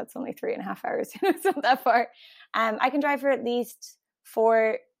country, but that's only 3.5 hours. It's not that far. I can drive for at least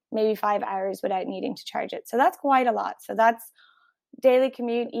 4, maybe 5 hours without needing to charge it. So that's quite a lot. So that's daily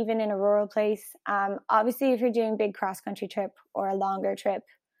commute, even in a rural place. Obviously, if you're doing a big cross country trip or a longer trip,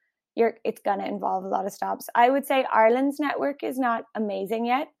 it's going to involve a lot of stops. I would say Ireland's network is not amazing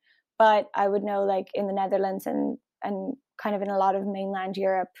yet, but I would know like in the Netherlands and kind of in a lot of mainland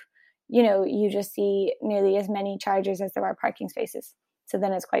Europe, you know, you just see nearly as many chargers as there are parking spaces. So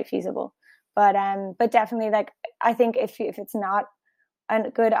then it's quite feasible. But definitely, like, I think if it's not a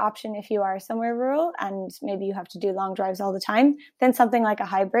good option, if you are somewhere rural and maybe you have to do long drives all the time, then something like a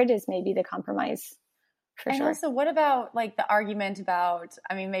hybrid is maybe the compromise for sure. Also, what about like the argument about,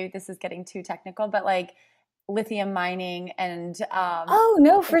 I mean, maybe this is getting too technical, but like lithium mining and oh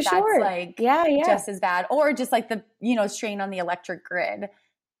no, for sure, like yeah, just as bad, or just like the, you know, strain on the electric grid.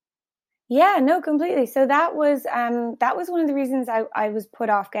 Yeah, no, completely. So that was one of the reasons I was put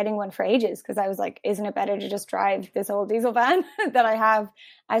off getting one for ages, because I was like, isn't it better to just drive this old diesel van that I have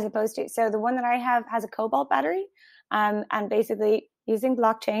as opposed to? So the one that I have has a cobalt battery, and basically using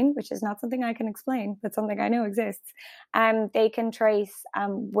blockchain, which is not something I can explain, but something I know exists. They can trace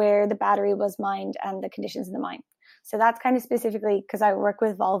where the battery was mined and the conditions in the mine. So that's kind of specifically because I work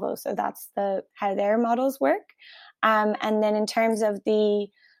with Volvo, so that's how their models work. And then in terms of the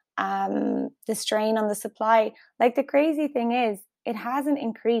strain on the supply, like the crazy thing is it hasn't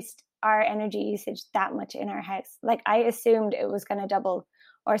increased our energy usage that much in our house. Like I assumed it was going to double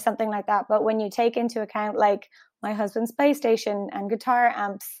or something like that. But when you take into account like my husband's PlayStation and guitar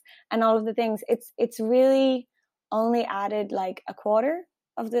amps and all of the things, it's really only added like a quarter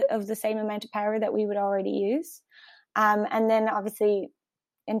of the same amount of power that we would already use. And then obviously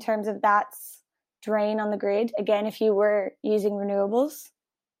in terms of that's drain on the grid, again, if you were using renewables,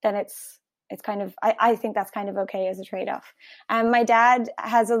 then it's kind of, I think that's kind of okay as a trade-off. My dad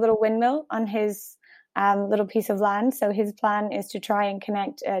has a little windmill on his little piece of land. So his plan is to try and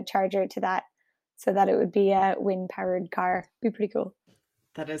connect a charger to that so that it would be a wind-powered car. Be pretty cool.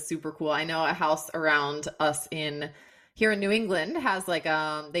 That is super cool. I know a house around us here in New England has like,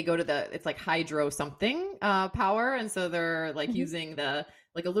 they go to it's like hydro something power. And so they're like using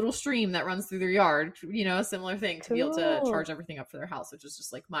like a little stream that runs through their yard, you know, a similar thing to be able to charge everything up for their house, which is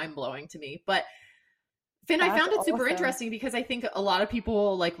just like mind blowing to me. But Finn, that's I found it super interesting because I think a lot of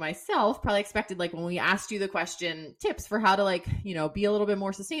people like myself probably expected, like when we asked you the question, tips for how to like, you know, be a little bit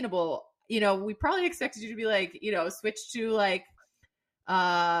more sustainable, you know, we probably expected you to be like, you know, switch to like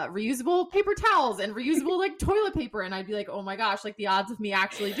reusable paper towels and reusable like toilet paper. And I'd be like, oh my gosh, like the odds of me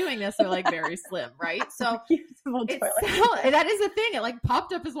actually doing this are like very slim. Right. So that is a thing. It like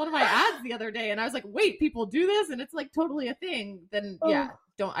popped up as one of my ads the other day. And I was like, wait, people do this? And it's like totally a thing. Then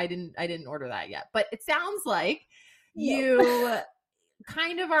I didn't order that yet, but it sounds like you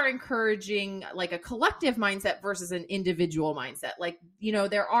kind of are encouraging like a collective mindset versus an individual mindset. Like, you know,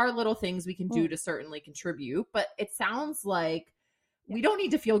 there are little things we can do to certainly contribute, but it sounds like we don't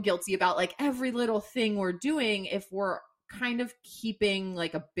need to feel guilty about like every little thing we're doing if we're kind of keeping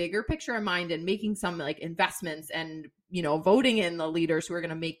like a bigger picture in mind and making some like investments and, you know, voting in the leaders who are going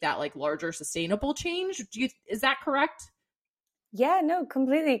to make that like larger sustainable change. Is that correct? Yeah, no,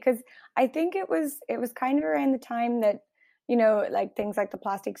 completely. Because I think it was kind of around the time that, you know, like things like the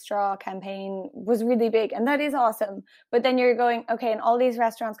plastic straw campaign was really big, and that is awesome. But then you're going, okay, and all these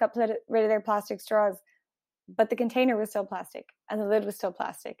restaurants got rid of their plastic straws, but the container was still plastic and the lid was still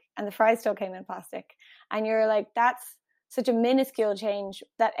plastic and the fries still came in plastic. And you're like, that's such a minuscule change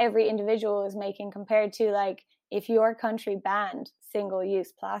that every individual is making compared to like, if your country banned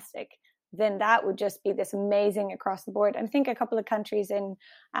single-use plastic, then that would just be this amazing across the board. I think a couple of countries in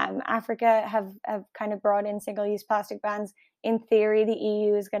Africa have kind of brought in single-use plastic bans. In theory, the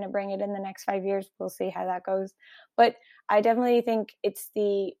EU is going to bring it in the next 5 years. We'll see how that goes. But I definitely think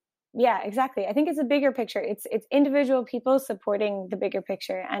yeah, exactly. I think it's a bigger picture. It's individual people supporting the bigger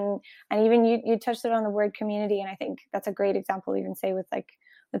picture. And even you touched it on the word community. And I think that's a great example, even say with like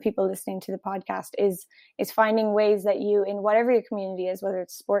the people listening to the podcast is finding ways that you, in whatever your community is, whether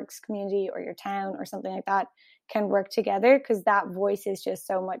it's sports community or your town or something like that, can work together, because that voice is just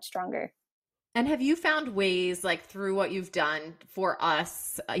so much stronger. And have you found ways, like through what you've done for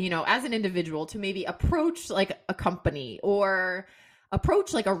us, you know, as an individual to maybe approach like a company or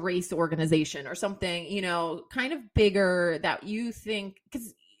approach like a race organization or something, you know, kind of bigger that you think,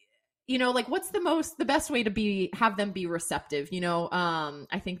 because, you know, like what's the best way to have them be receptive, you know?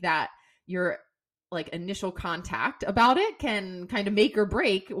 I think that your like initial contact about it can kind of make or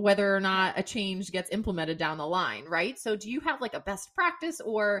break whether or not a change gets implemented down the line, right? So do you have like a best practice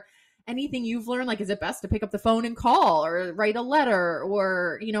or anything you've learned? Like, is it best to pick up the phone and call or write a letter,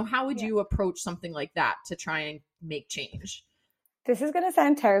 or, how would you approach something like that to try and make change? This is going to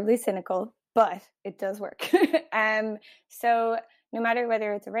sound terribly cynical, but it does work. So no matter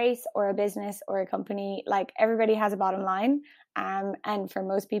whether it's a race or a business or a company, like everybody has a bottom line. And for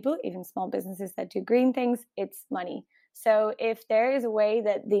most people, even small businesses that do green things, it's money. So if there is a way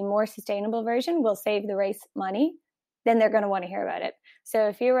that the more sustainable version will save the race money, then they're going to want to hear about it. So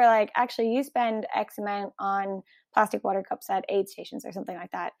if you were like, actually, you spend X amount on plastic water cups at aid stations or something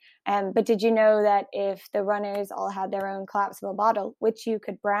like that. But did you know that if the runners all had their own collapsible bottle, which you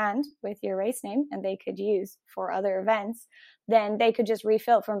could brand with your race name and they could use for other events, then they could just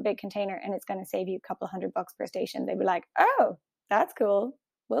refill from a big container and it's going to save you a couple $100 per station. They'd be like, oh, that's cool.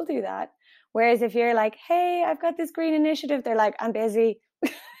 We'll do that. Whereas if you're like, hey, I've got this green initiative, they're like, I'm busy.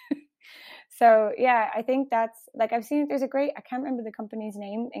 So yeah, I think that's like, I've seen, there's a great, I can't remember the company's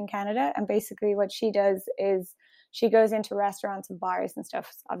name in Canada. And basically what she does is she goes into restaurants and bars and stuff.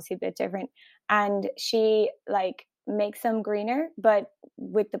 It's obviously a bit different. And she like makes them greener, but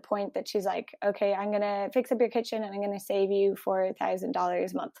with the point that she's like, okay, I'm going to fix up your kitchen and I'm going to save you $4,000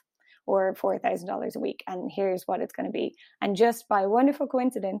 a month or $4,000 a week. And here's what it's going to be. And just by wonderful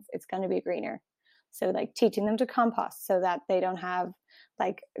coincidence, it's going to be greener. So like teaching them to compost so that they don't have,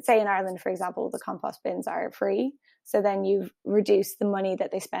 like, say in Ireland, for example, the compost bins are free. So then you've reduced the money that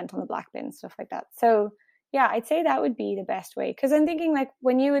they spent on the black bin, stuff like that. So yeah, I'd say that would be the best way. Because I'm thinking like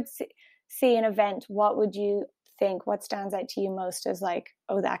when you would see an event, what would you think, what stands out to you most as like,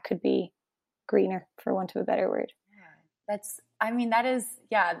 oh, that could be greener, for want of a better word? That is,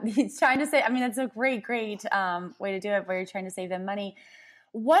 yeah, he's trying to say, that's a great way to do it where you're trying to save them money.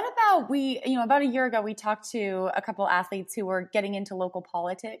 What about about a year ago, we talked to a couple athletes who were getting into local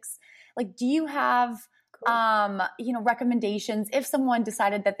politics. Like, do you have, recommendations if someone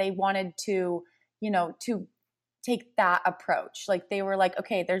decided that they wanted to, to take that approach? Like they were like,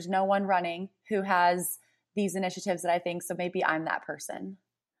 okay, there's no one running who has these initiatives that I think, so maybe I'm that person.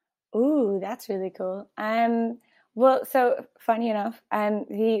 Ooh, that's really cool. Well, so funny enough,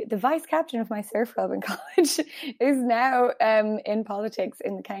 the vice captain of my surf club in college is now in politics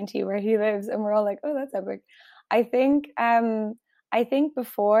in the county where he lives, and we're all like, oh, that's epic. I think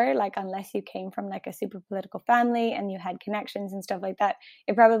before, like, unless you came from like a super political family and you had connections and stuff like that,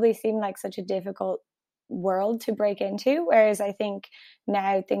 it probably seemed like such a difficult world to break into. Whereas I think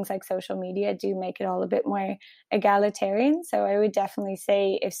now things like social media do make it all a bit more egalitarian. So I would definitely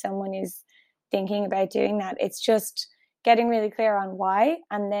say if someone is thinking about doing that, it's just getting really clear on why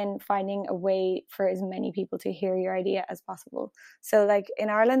and then finding a way for as many people to hear your idea as possible. So like in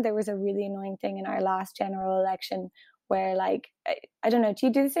Ireland, there was a really annoying thing in our last general election where like, I don't know, do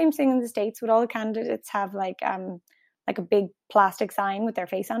you do the same thing in the States? Would all the candidates have like a big plastic sign with their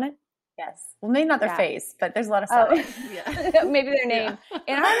face on it? Yes. Well, maybe not their face, but there's a lot of stuff. Yeah. Maybe their name. Yeah.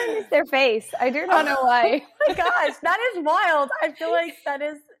 In Ireland, it's their face. I do not know why. Oh my gosh, that is wild. I feel like that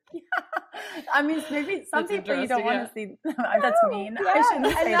is... Yeah. Maybe some people you don't want to see. That's mean. Yeah. I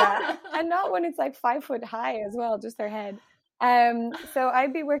shouldn't say that. And not when it's like 5 foot high as well, just their head. So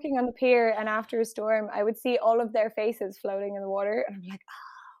I'd be working on the pier, and after a storm, I would see all of their faces floating in the water, and I'm like,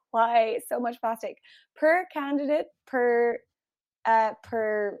 oh, why so much plastic per candidate per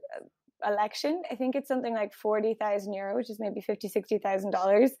election? I think it's something like €40,000, which is maybe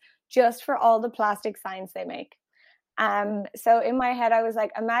 $50,000-$60,000, just for all the plastic signs they make. So in my head, I was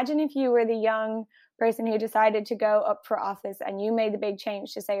like, imagine if you were the young person who decided to go up for office and you made the big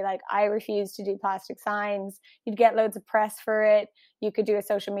change to say, like, I refuse to do plastic signs. You'd get loads of press for it. You could do a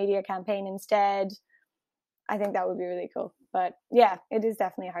social media campaign instead. I think that would be really cool. But yeah, it is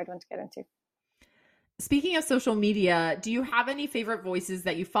definitely a hard one to get into. Speaking of social media, do you have any favorite voices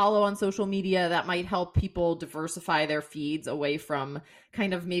that you follow on social media that might help people diversify their feeds away from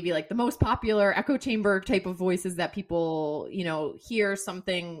kind of maybe like the most popular echo chamber type of voices that people, hear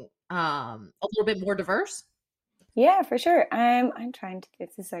something a little bit more diverse? Yeah, for sure. I'm trying to,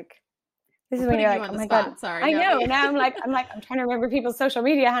 this is when you're like, oh my God, sorry. I know. Now I'm trying to remember people's social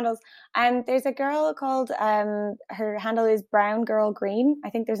media handles. There's a girl called, her handle is Brown Girl Green. I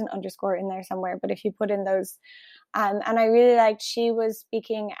think there's an underscore in there somewhere, but if you put in those, and I really liked, she was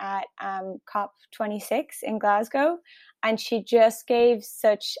speaking at COP26 in Glasgow, and she just gave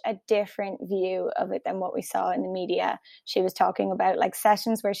such a different view of it than what we saw in the media. She was talking about like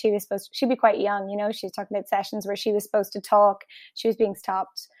sessions where she'd be quite young, she was talking about sessions where she was supposed to talk. She was being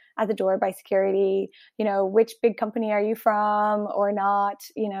stopped at the door by security, which big company are you from or not,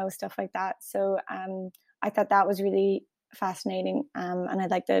 stuff like that. So I thought that was really fascinating, and I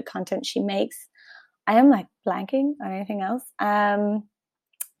like the content she makes. I am like blanking on anything else.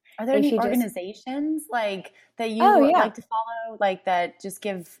 Are there If any you just- organizations like that you Oh, yeah. like to follow, like that just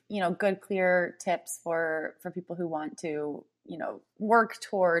give, good, clear tips for people who want to, work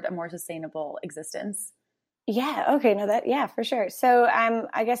toward a more sustainable existence? Yeah, okay, no, yeah, for sure. So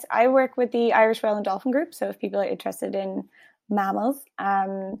I guess I work with the Irish Whale and Dolphin Group. So if people are interested in mammals,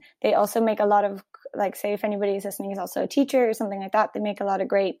 they also make a lot of, like, say if anybody is listening is also a teacher or something like that, they make a lot of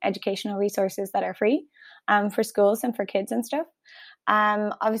great educational resources that are free for schools and for kids and stuff.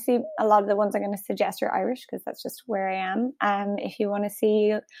 Obviously, a lot of the ones I'm going to suggest are Irish because that's just where I am. If you want to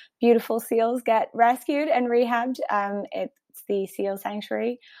see beautiful seals get rescued and rehabbed, it's the Seal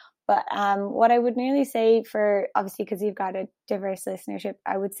Sanctuary. But what I would nearly say for, obviously, because you've got a diverse listenership,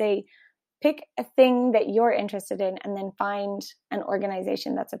 I would say pick a thing that you're interested in and then find an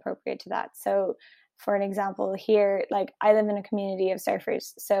organization that's appropriate to that. So for an example here, like I live in a community of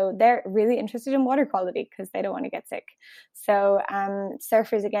surfers, so they're really interested in water quality because they don't want to get sick. So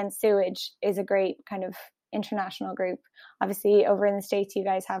Surfers Against Sewage is a great kind of international group. Obviously over in the States, you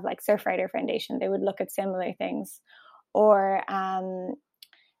guys have like Surfrider Foundation. They would look at similar things. Or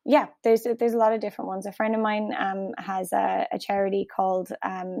yeah, there's a lot of different ones. A friend of mine has a charity called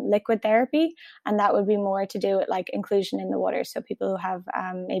Liquid Therapy, and that would be more to do with like inclusion in the water. So people who have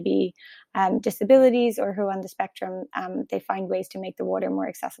maybe disabilities or who are on the spectrum, they find ways to make the water more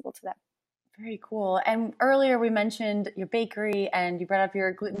accessible to them. Very cool. And earlier we mentioned your bakery and you brought up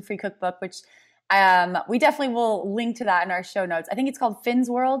your gluten-free cookbook, which we definitely will link to that in our show notes. I think it's called Finn's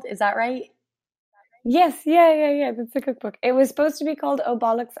World. Is that right? Yes, yeah. That's the cookbook. It was supposed to be called Oh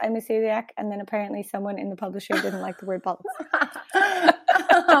Bollocks, I'm a Celiac, and then apparently someone in the publisher didn't like the word bollocks. But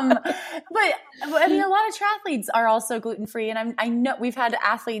I mean, a lot of triathletes are also gluten free, and I know we've had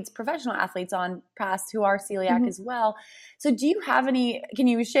professional athletes on past who are celiac as well. So, do you have any? Can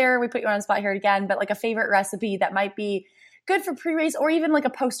you share? We put you on the spot here again, but like a favorite recipe that might be good for pre-race or even like a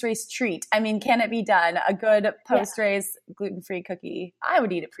post-race treat. I mean, can it be done? A good post-race gluten-free cookie. I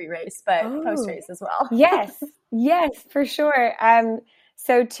would eat it pre-race, but post-race as well. Yes, for sure.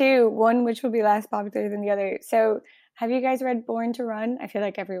 So one which will be less popular than the other. So have you guys read Born to Run? I feel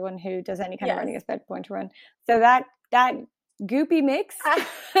like everyone who does any kind of running has read Born to Run. So that goopy mix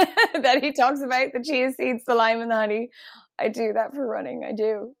that he talks about, the chia seeds, the lime, and the honey, I do that for running. I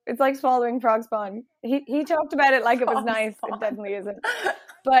do. It's like swallowing frog spawn. He talked about it like it was nice. It definitely isn't.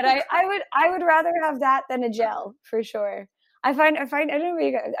 But I would rather have that than a gel for sure. I find I don't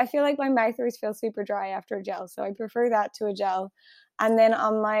know. I feel like my mouth always feels super dry after a gel, so I prefer that to a gel. And then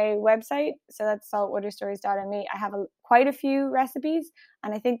on my website, so that's saltwaterstories.me, I have quite a few recipes,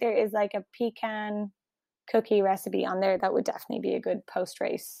 and I think there is like a pecan cookie recipe on there that would definitely be a good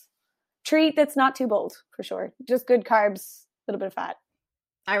post-race treat that's not too bold, for sure. Just good carbs, a little bit of fat.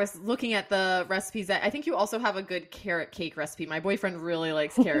 I was looking at the recipes. I think you also have a good carrot cake recipe. My boyfriend really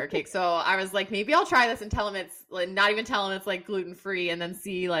likes carrot cake. So I was like, maybe I'll try this and tell him it's like, not even tell him it's like gluten-free, and then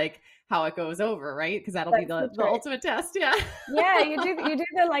see like how it goes over, right? Because that'll be the ultimate test. Yeah. Yeah, you do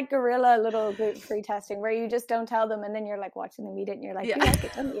the like guerrilla little gluten-free testing where you just don't tell them, and then you're like watching them eat it and you're like, you like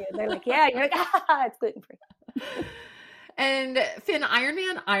it, don't you? And they're like, yeah. And you're like, it's gluten-free. And Finn,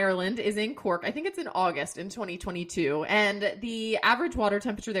 Ironman Ireland is in Cork. I think it's in August in 2022. And the average water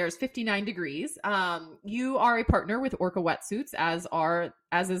temperature there is 59 degrees. You are a partner with Orca Wetsuits,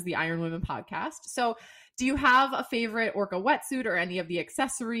 as is the Iron Women podcast. So do you have a favorite Orca wetsuit or any of the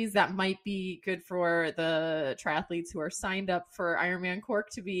accessories that might be good for the triathletes who are signed up for Ironman Cork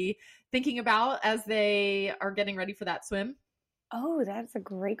to be thinking about as they are getting ready for that swim? Oh, that's a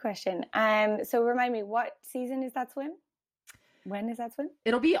great question. So remind me, what season is that swim? When is that swim?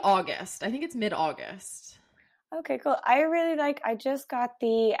 It'll be August. I think it's mid-August. Okay, cool. I just got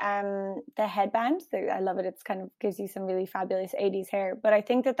the headband. I love it. It's kind of gives you some really fabulous 80s hair. But I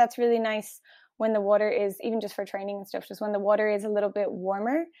think that's really nice when the water is, even just for training and stuff, just when the water is a little bit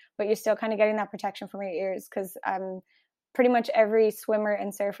warmer, but you're still kind of getting that protection from your ears. Because pretty much every swimmer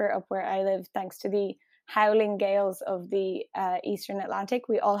and surfer up where I live, thanks to the howling gales of the Eastern Atlantic,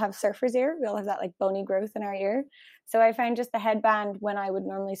 we all have surfer's ear. We all have that like bony growth in our ear. So I find just the headband when I would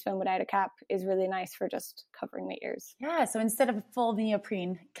normally swim without a cap is really nice for just covering my ears. Yeah, so instead of a full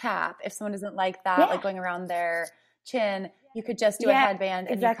neoprene cap, if someone doesn't like that, like going around their chin, you could just do a headband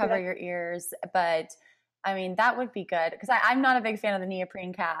and you cover your ears. But I mean, that would be good because I'm not a big fan of the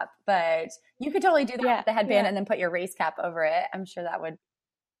neoprene cap, but you could totally do that with the headband and then put your race cap over it. I'm sure that would.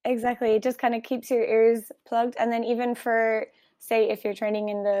 Exactly. It just kind of keeps your ears plugged. And then even for, say, if you're training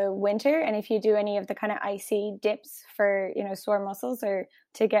in the winter and if you do any of the kind of icy dips for, sore muscles or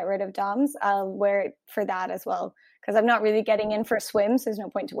to get rid of DOMS, I'll wear it for that as well. Because I'm not really getting in for swims. So there's no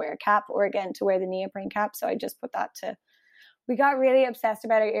point to wear a cap or, again, to wear the neoprene cap. So I just put that to we got really obsessed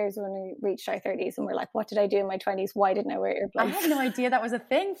about our ears when we reached our 30s, and we're like, what did I do in my 20s? Why didn't I wear earplugs? I had no idea that was a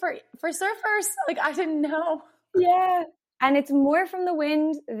thing for surfers. Like, I didn't know. Yeah. And it's more from the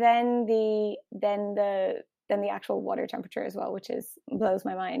wind than the actual water temperature as well, which blows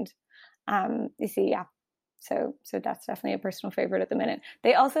my mind. You see, yeah. So that's definitely a personal favorite at the minute.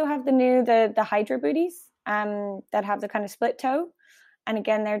 They also have the Hydro booties that have the kind of split toe. And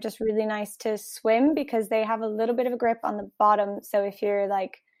again, they're just really nice to swim because they have a little bit of a grip on the bottom. So if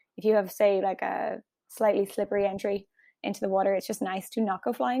you have, say, like a slightly slippery entry into the water, it's just nice to not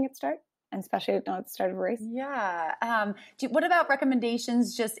go flying at start, and especially at the start of a race. Yeah. What about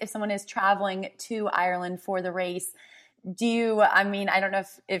recommendations just if someone is traveling to Ireland for the race? I don't know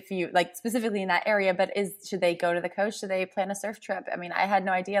if you like specifically in that area, but should they go to the coast? Should they plan a surf trip? I mean, I had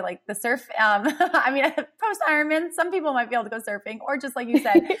no idea, like the surf, post Ironman, some people might be able to go surfing, or just like you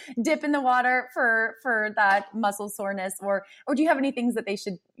said, dip in the water for that muscle soreness, or do you have any things that they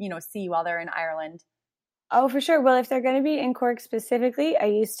should, see while they're in Ireland? Oh, for sure. Well, if they're going to be in Cork specifically,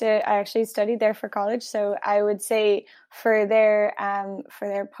 I actually studied there for college. So I would say for their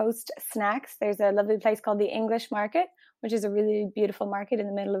post snacks, there's a lovely place called the English Market, which is a really beautiful market in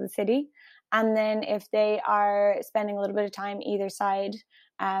the middle of the city. And then if they are spending a little bit of time either side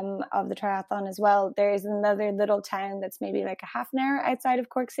of the triathlon as well, there is another little town that's maybe like a half an hour outside of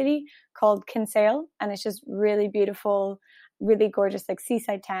Cork City called Kinsale. And it's just really beautiful, really gorgeous, like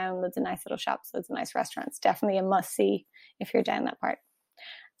seaside town, loads of nice little shops, loads of nice restaurants. Definitely a must see if you're down that part.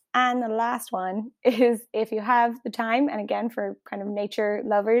 And the last one is if you have the time, and again, for kind of nature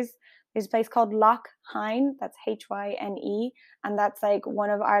lovers, there's a place called Loch Hyne, that's Hyne, and that's like one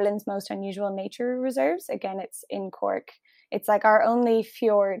of Ireland's most unusual nature reserves. Again, it's in Cork. It's like our only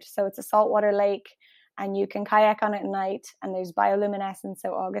fjord, so it's a saltwater lake, and you can kayak on it at night, and there's bioluminescence,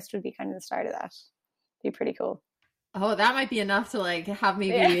 so August would be kind of the start of that. Be pretty cool. Oh, that might be enough to like have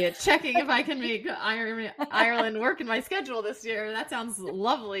me be checking if I can make Ireland work in my schedule this year. That sounds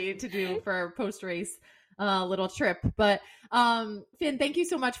lovely to do for a post-race little trip. But Finn, thank you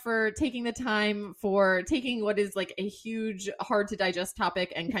so much for taking the time, for taking what is like a huge, hard to digest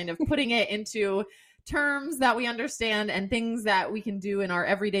topic and kind of putting it into terms that we understand and things that we can do in our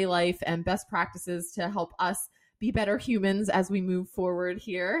everyday life and best practices to help us be better humans as we move forward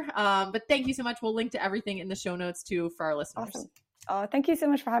here. But thank you so much. We'll link to everything in the show notes too for our listeners. Awesome. Oh, thank you so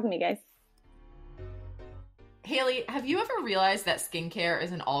much for having me, guys. Haley, have you ever realized that skincare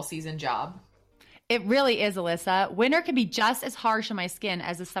is an all-season job? It really is, Alyssa. Winter can be just as harsh on my skin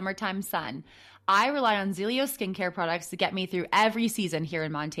as the summertime sun. I rely on Zelio skincare products to get me through every season here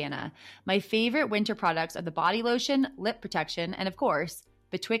in Montana. My favorite winter products are the body lotion, lip protection, and of course,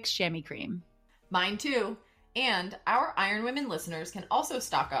 Betwixt Chamois Cream. Mine too. And our Iron Women listeners can also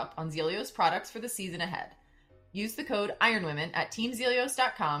stock up on Zelio's products for the season ahead. Use the code IRONWOMEN at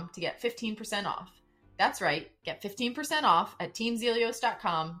teamzelios.com to get 15% off. That's right, get 15% off at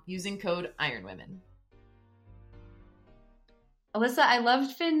teamzelios.com using code IRONWOMEN. Alyssa, I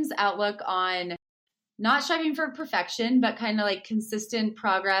loved Finn's outlook on not striving for perfection, but kind of like consistent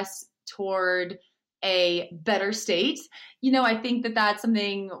progress toward a better state. I think that that's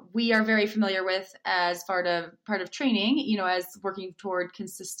something we are very familiar with as part of training, as working toward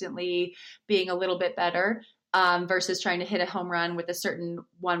consistently being a little bit better versus trying to hit a home run with a certain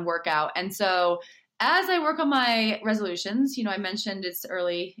one workout. And so as I work on my resolutions, I mentioned it's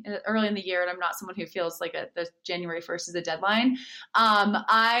early in the year and I'm not someone who feels like the January 1st is a deadline. I'm going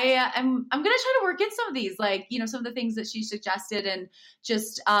to try to work in some of these, like, some of the things that she suggested, and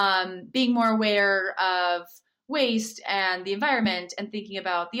just being more aware of waste and the environment, and thinking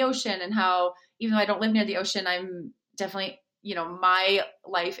about the ocean, and how, even though I don't live near the ocean, I'm definitely, my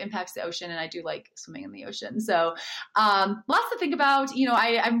life impacts the ocean, and I do like swimming in the ocean. So lots to think about.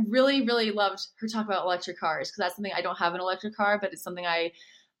 I really, really loved her talk about electric cars, because that's something I don't have an electric car, but it's something I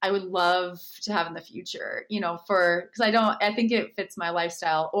would love to have in the future, because I think it fits my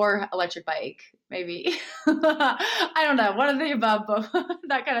lifestyle, or electric bike, maybe. I don't know. One of the above, both,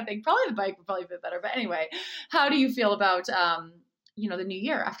 that kind of thing. Probably the bike would probably fit better. But anyway, how do you feel about, the new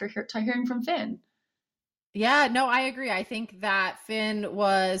year after hearing from Finn? Yeah, no, I agree. I think that Finn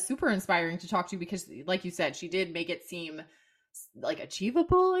was super inspiring to talk to, because like you said, she did make it seem like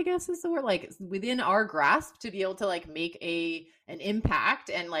achievable, I guess is the word, like within our grasp to be able to like make an impact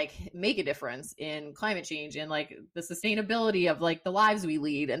and like make a difference in climate change and like the sustainability of like the lives we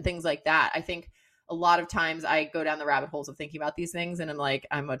lead and things like that. I think a lot of times I go down the rabbit holes of thinking about these things, and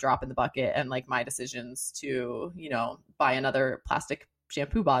I'm a drop in the bucket, and like my decisions to, buy another plastic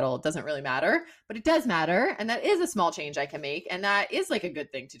shampoo bottle doesn't really matter, but it does matter. And that is a small change I can make. And that is like a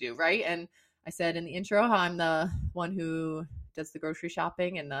good thing to do. Right. And I said in the intro how I'm the one who does the grocery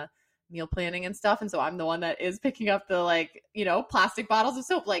shopping and the meal planning and stuff. And so I'm the one that is picking up the like, plastic bottles of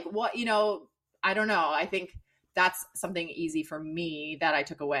soap. Like what, I don't know. I think that's something easy for me that I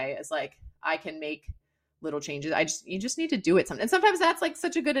took away is like, I can make little changes. You just need to do it. And sometimes that's like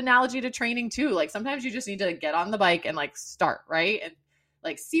such a good analogy to training too. Like sometimes you just need to get on the bike and like start, right? And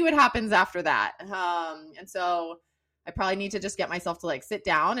like see what happens after that. And so I probably need to just get myself to like sit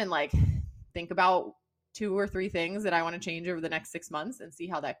down and like think about 2 or 3 things that I want to change over the next 6 months and see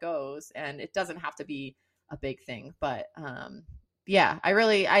how that goes. And it doesn't have to be a big thing, but yeah,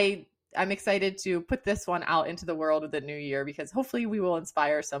 I'm excited to put this one out into the world of the new year because hopefully we will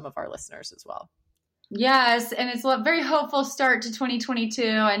inspire some of our listeners as well. Yes, and it's a very hopeful start to 2022.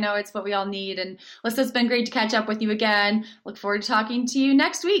 I know it's what we all need. And Alyssa, it's been great to catch up with you again. Look forward to talking to you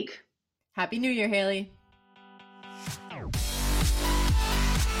next week. Happy New Year, Haley.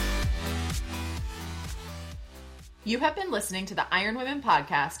 You have been listening to the Iron Women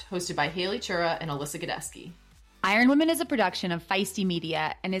podcast hosted by Haley Chura and Alyssa Godesky. Iron Women is a production of Feisty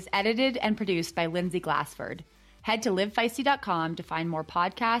Media and is edited and produced by Lindsay Glassford. Head to livefeisty.com to find more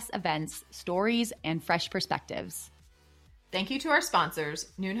podcasts, events, stories, and fresh perspectives. Thank you to our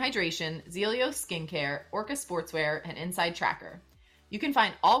sponsors, Noon Hydration, Zelio Skincare, Orca Sportswear, and Inside Tracker. You can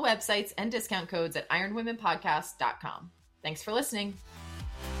find all websites and discount codes at ironwomenpodcast.com. Thanks for listening.